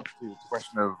of altitude. It's a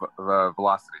question of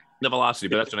velocity. The velocity,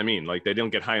 but that's what I mean. Like they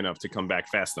don't get high enough to come back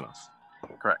fast enough.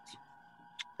 Correct.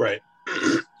 Right.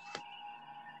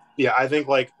 Yeah, I think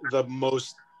like the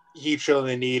most heat shield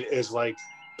they need is like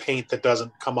paint that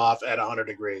doesn't come off at 100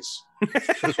 degrees.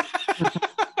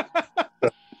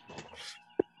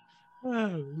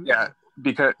 Yeah,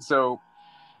 because so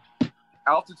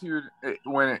altitude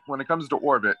when it comes to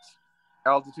orbit,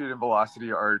 altitude and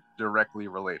velocity are directly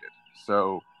related.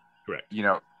 So, correct.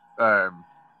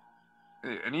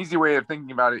 An easy way of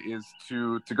thinking about it is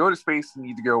to go to space, you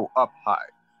need to go up high.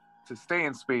 To stay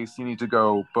in space, you need to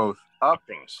go both up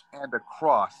and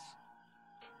across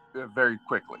very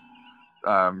quickly,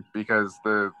 because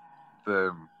the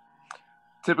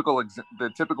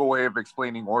typical way of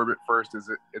explaining orbit first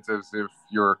is it's as if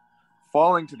you're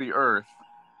falling to the Earth,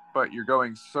 but you're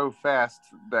going so fast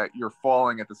that you're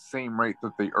falling at the same rate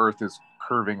that the Earth is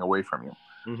curving away from you.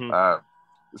 Mm-hmm.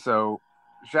 So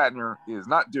Shatner is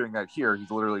not doing that here.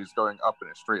 He's literally just going up in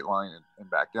a straight line and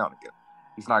back down again.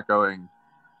 He's not going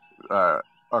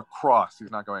across.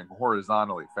 He's not going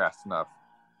horizontally fast enough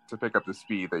to pick up the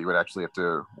speed that you would actually have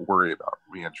to worry about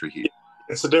re-entry heat.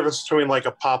 It's the difference between like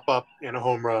a pop-up and a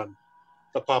home run.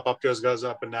 The pop-up goes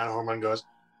up and down, a home run goes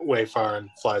way far and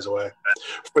flies away.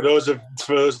 For those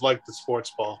like the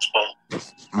sports ball.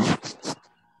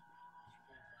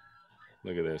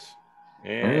 Look at this.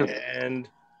 And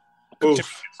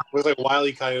oof. Looks like Wile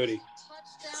E. Coyote.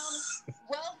 Touchdown.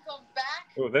 Welcome back.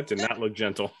 Oh, that did not look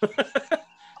gentle.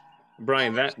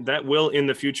 Brian, that will in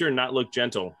the future not look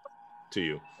gentle to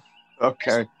you.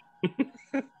 Okay. A day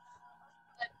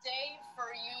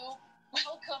for you.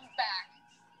 Welcome back.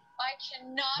 I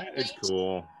cannot That is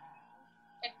cool.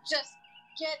 And just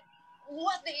get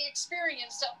what they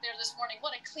experienced up there this morning.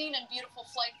 What a clean and beautiful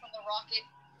flight from the rocket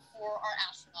for our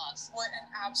astronauts. What an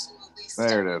absolutely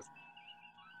there it is.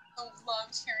 I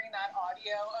loved hearing that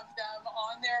audio of them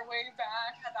on their way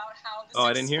back about how this. Oh,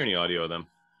 I didn't hear any audio of them.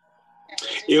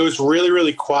 It was really,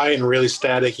 really quiet and really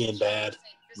staticky and bad.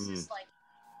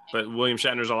 But William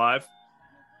Shatner's alive?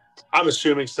 I'm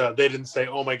assuming so. They didn't say,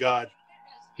 "Oh my God,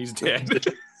 he's dead."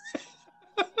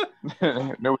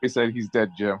 Nobody said he's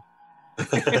dead, Jim.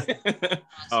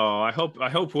 Oh, I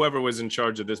hope whoever was in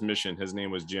charge of this mission, his name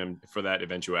was Jim for that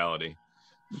eventuality.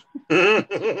 Just a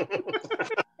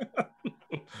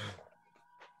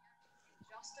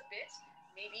bit,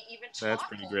 maybe even that's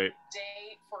pretty great.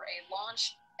 Day for a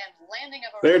launch and landing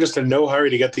of a they're just in no hurry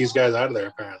to get these guys out of there,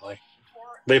 apparently.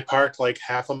 They parked like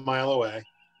half a mile away.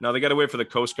 Now they got to wait for the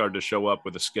Coast Guard to show up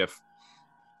with a skiff.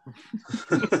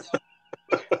 It's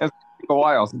a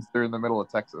while since they're in the middle of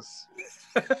Texas.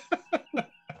 Of course,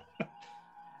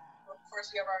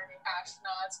 we have our new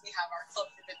astronauts. We have our Club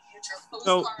for the Future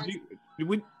postcards.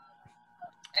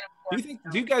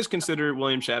 So, do you guys consider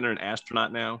William Shatner an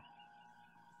astronaut now?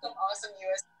 Some awesome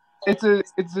US.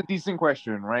 It's a decent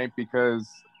question, right? Because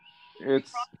we're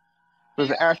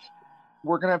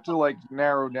gonna have to like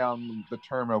narrow down the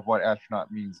term of what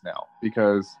astronaut means now,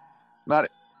 because not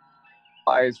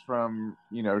flies from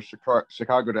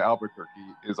Chicago to Albuquerque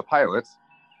is a pilot.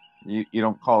 You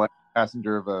don't call a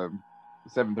passenger of a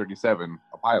 737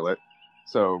 a pilot.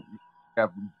 So you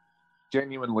have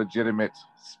genuine, legitimate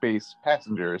space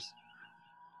passengers.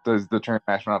 Does the term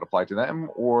astronaut apply to them,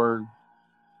 or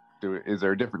is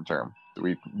there a different term? Do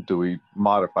we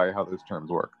modify how those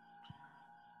terms work?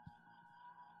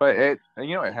 But it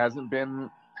hasn't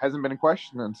been in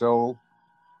question until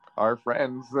our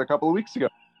friends a couple of weeks ago,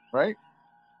 right?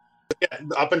 Yeah,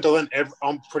 up until then,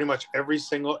 pretty much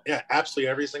absolutely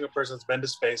every single person that's been to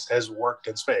space has worked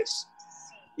in space.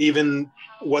 Even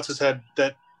what's his head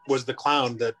that was the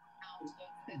clown that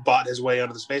bought his way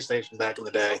onto the space station back in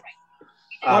the day.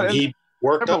 He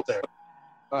worked up there.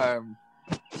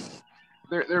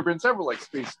 There have been several like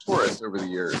space tourists over the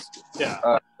years.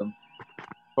 Yeah.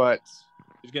 But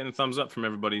he's getting a thumbs up from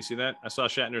everybody. You see that? I saw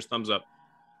Shatner's thumbs up.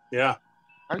 Yeah.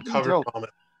 Covered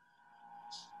comment.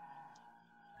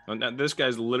 Oh, now this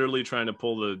guy's literally trying to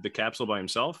pull the capsule by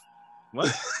himself.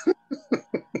 What?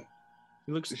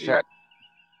 He looks.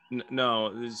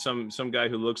 No, some guy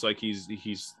who looks like he's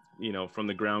from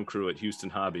the ground crew at Houston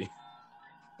Hobby.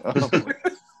 Oh.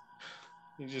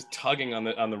 He's just tugging on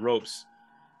the ropes.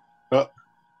 Oh,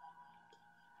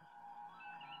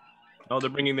 they're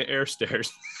bringing the air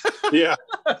stairs. Yeah.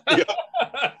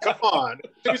 Come on,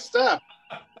 2-step.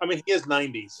 I mean, he is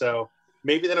 90, so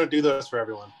maybe they don't do those for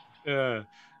everyone. Yeah.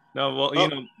 No, well,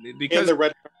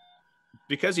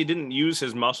 because he didn't use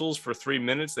his muscles for 3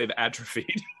 minutes, they've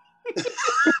atrophied.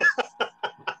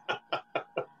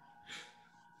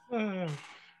 Well,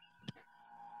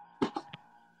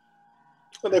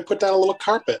 they put down a little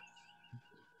carpet.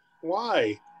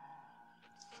 Why?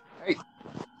 Hey.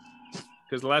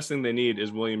 Because the last thing they need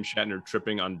is William Shatner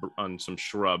tripping on some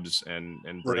shrubs and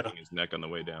breaking his neck on the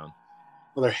way down.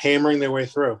 Well, they're hammering their way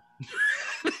through.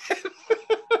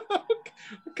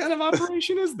 What kind of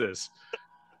operation is this?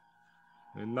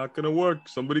 They're not going to work.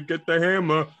 Somebody get the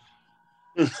hammer.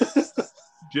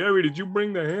 Jerry, did you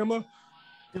bring the hammer?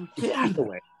 Dude, get out of the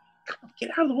way.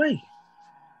 Get out of the way.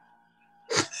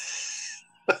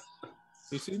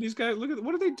 You see these guys? Look at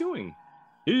what are they doing?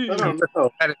 I don't know.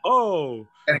 Oh,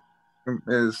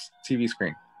 is TV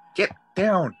screen. Get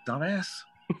down, dumbass.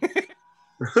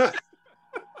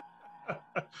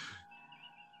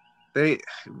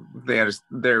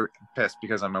 They're pissed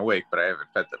because I'm awake, but I haven't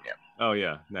fed them yet. Oh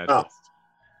yeah, naturally.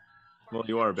 Well,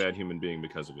 you are a bad human being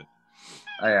because of it.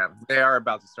 I am. They are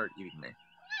about to start eating me.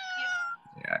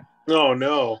 Yeah. Oh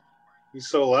no, he's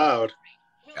so loud.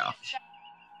 Yeah.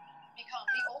 Become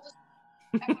the oldest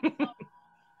at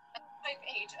the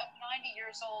age of 90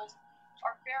 years old.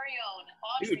 Our very own.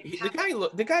 Dude,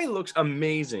 the guy looks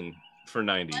amazing for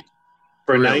 90.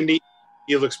 For 90,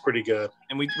 he looks pretty good.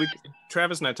 And we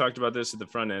Travis and I talked about this at the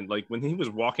front end. Like when he was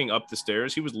walking up the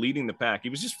stairs, he was leading the pack. He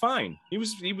was just fine. He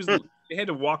had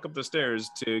to walk up the stairs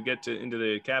to get into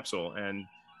the capsule, and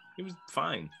he was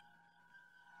fine.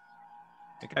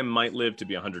 That guy might live to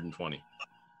be 120.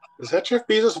 Is that Jeff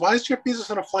Bezos? Why is Jeff Bezos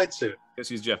in a flight suit? Because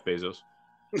he's Jeff Bezos.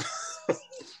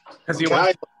 Because he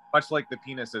wants much like the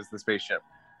penis is the spaceship.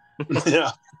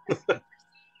 Yeah.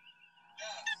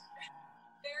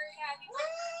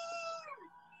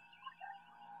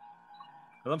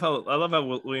 I love how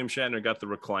William Shatner got the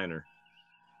recliner.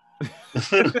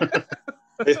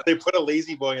 They put a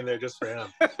lazy boy in there just for him.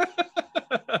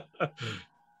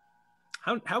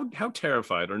 How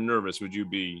terrified or nervous would you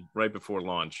be right before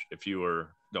launch if you were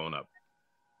going up?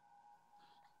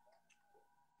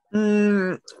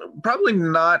 Probably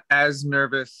not as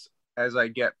nervous as I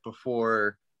get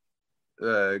before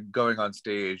going on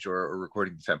stage or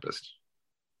recording Tempest.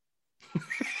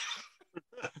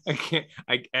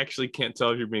 I actually can't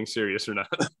tell if you're being serious or not.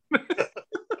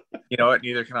 You know what?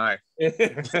 Neither can I.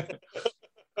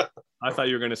 I thought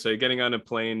you were going to say getting on a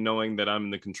plane knowing that I'm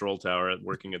in the control tower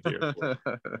working at the airport.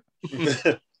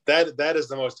 That is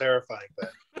the most terrifying thing.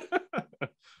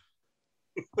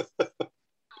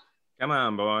 Come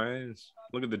on, boys.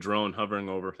 Look at the drone hovering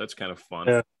over. That's kind of fun.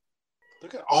 Yeah.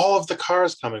 Look at all of the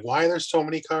cars coming. Why are there so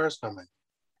many cars coming?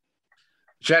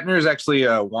 Shatner is actually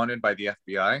wanted by the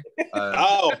FBI.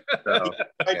 So,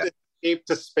 yeah. Escape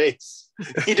to space.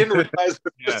 He didn't realize it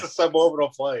was just a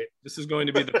suborbital flight. This is going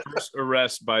to be the first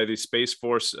arrest by the Space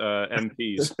Force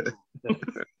MPs.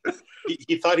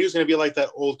 He thought he was going to be like that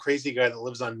old crazy guy that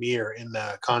lives on Mir in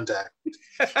Contact.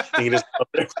 He just up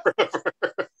there forever.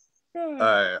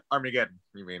 Armageddon,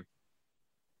 you mean?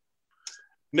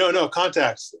 No,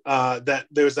 Contacts. That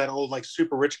there was that old like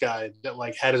super rich guy that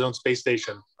like had his own space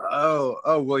station.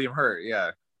 Oh, William Hurt.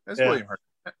 Yeah, that's William Hurt.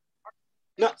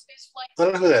 No, I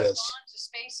don't know who that is.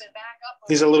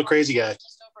 He's a little crazy guy.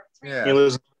 Yeah. He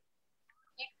lives.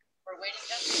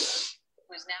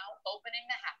 Who's now opening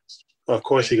the hatch. Well, of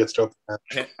course, he gets to open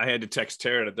that. I had to text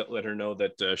Tara to let her know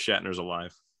that Shatner's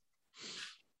alive.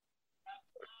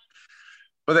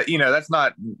 But that's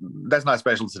not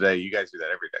special today. You guys do that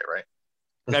every day, right?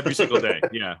 Every single day.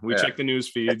 Yeah, we check the news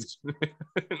feeds.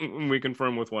 We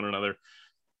confirm with one another.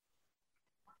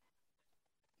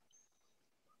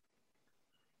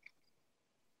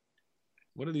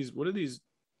 What are these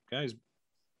guys?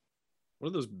 What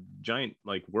are those giant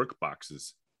like work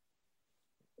boxes?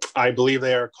 I believe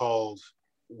they are called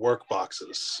work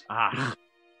boxes.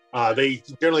 They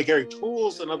generally carry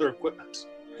tools and other equipment.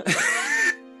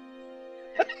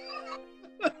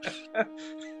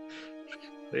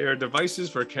 They are devices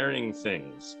for carrying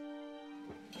things.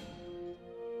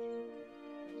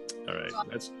 All right,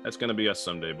 that's gonna be us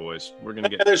someday, boys. We're gonna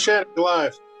get. There's Shatner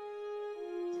live.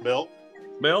 Bill.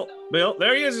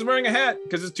 There he is. He's wearing a hat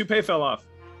because his toupee fell off.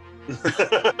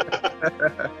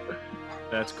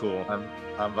 That's cool.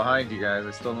 I'm behind you guys.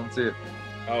 I still don't see it.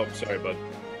 Oh, sorry, bud.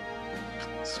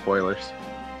 Spoilers.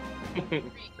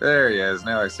 There he is.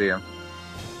 Now I see him.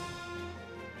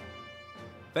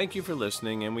 Thank you for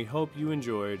listening, and we hope you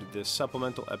enjoyed this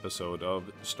supplemental episode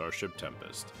of Starship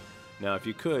Tempest. Now, if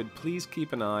you could, please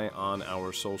keep an eye on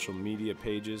our social media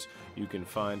pages. You can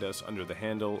find us under the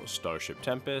handle Starship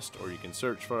Tempest, or you can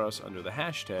search for us under the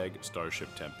hashtag Starship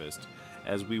Tempest,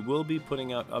 as we will be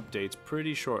putting out updates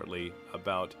pretty shortly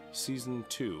about Season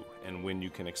 2 and when you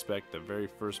can expect the very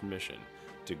first mission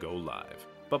to go live.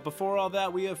 But before all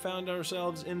that, we have found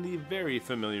ourselves in the very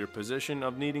familiar position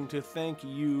of needing to thank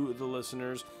you, the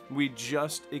listeners. We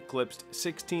just eclipsed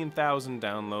 16,000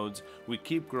 downloads. We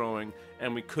keep growing,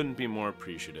 and we couldn't be more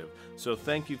appreciative. So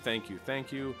thank you.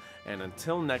 And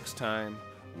until next time,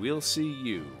 we'll see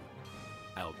you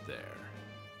out there.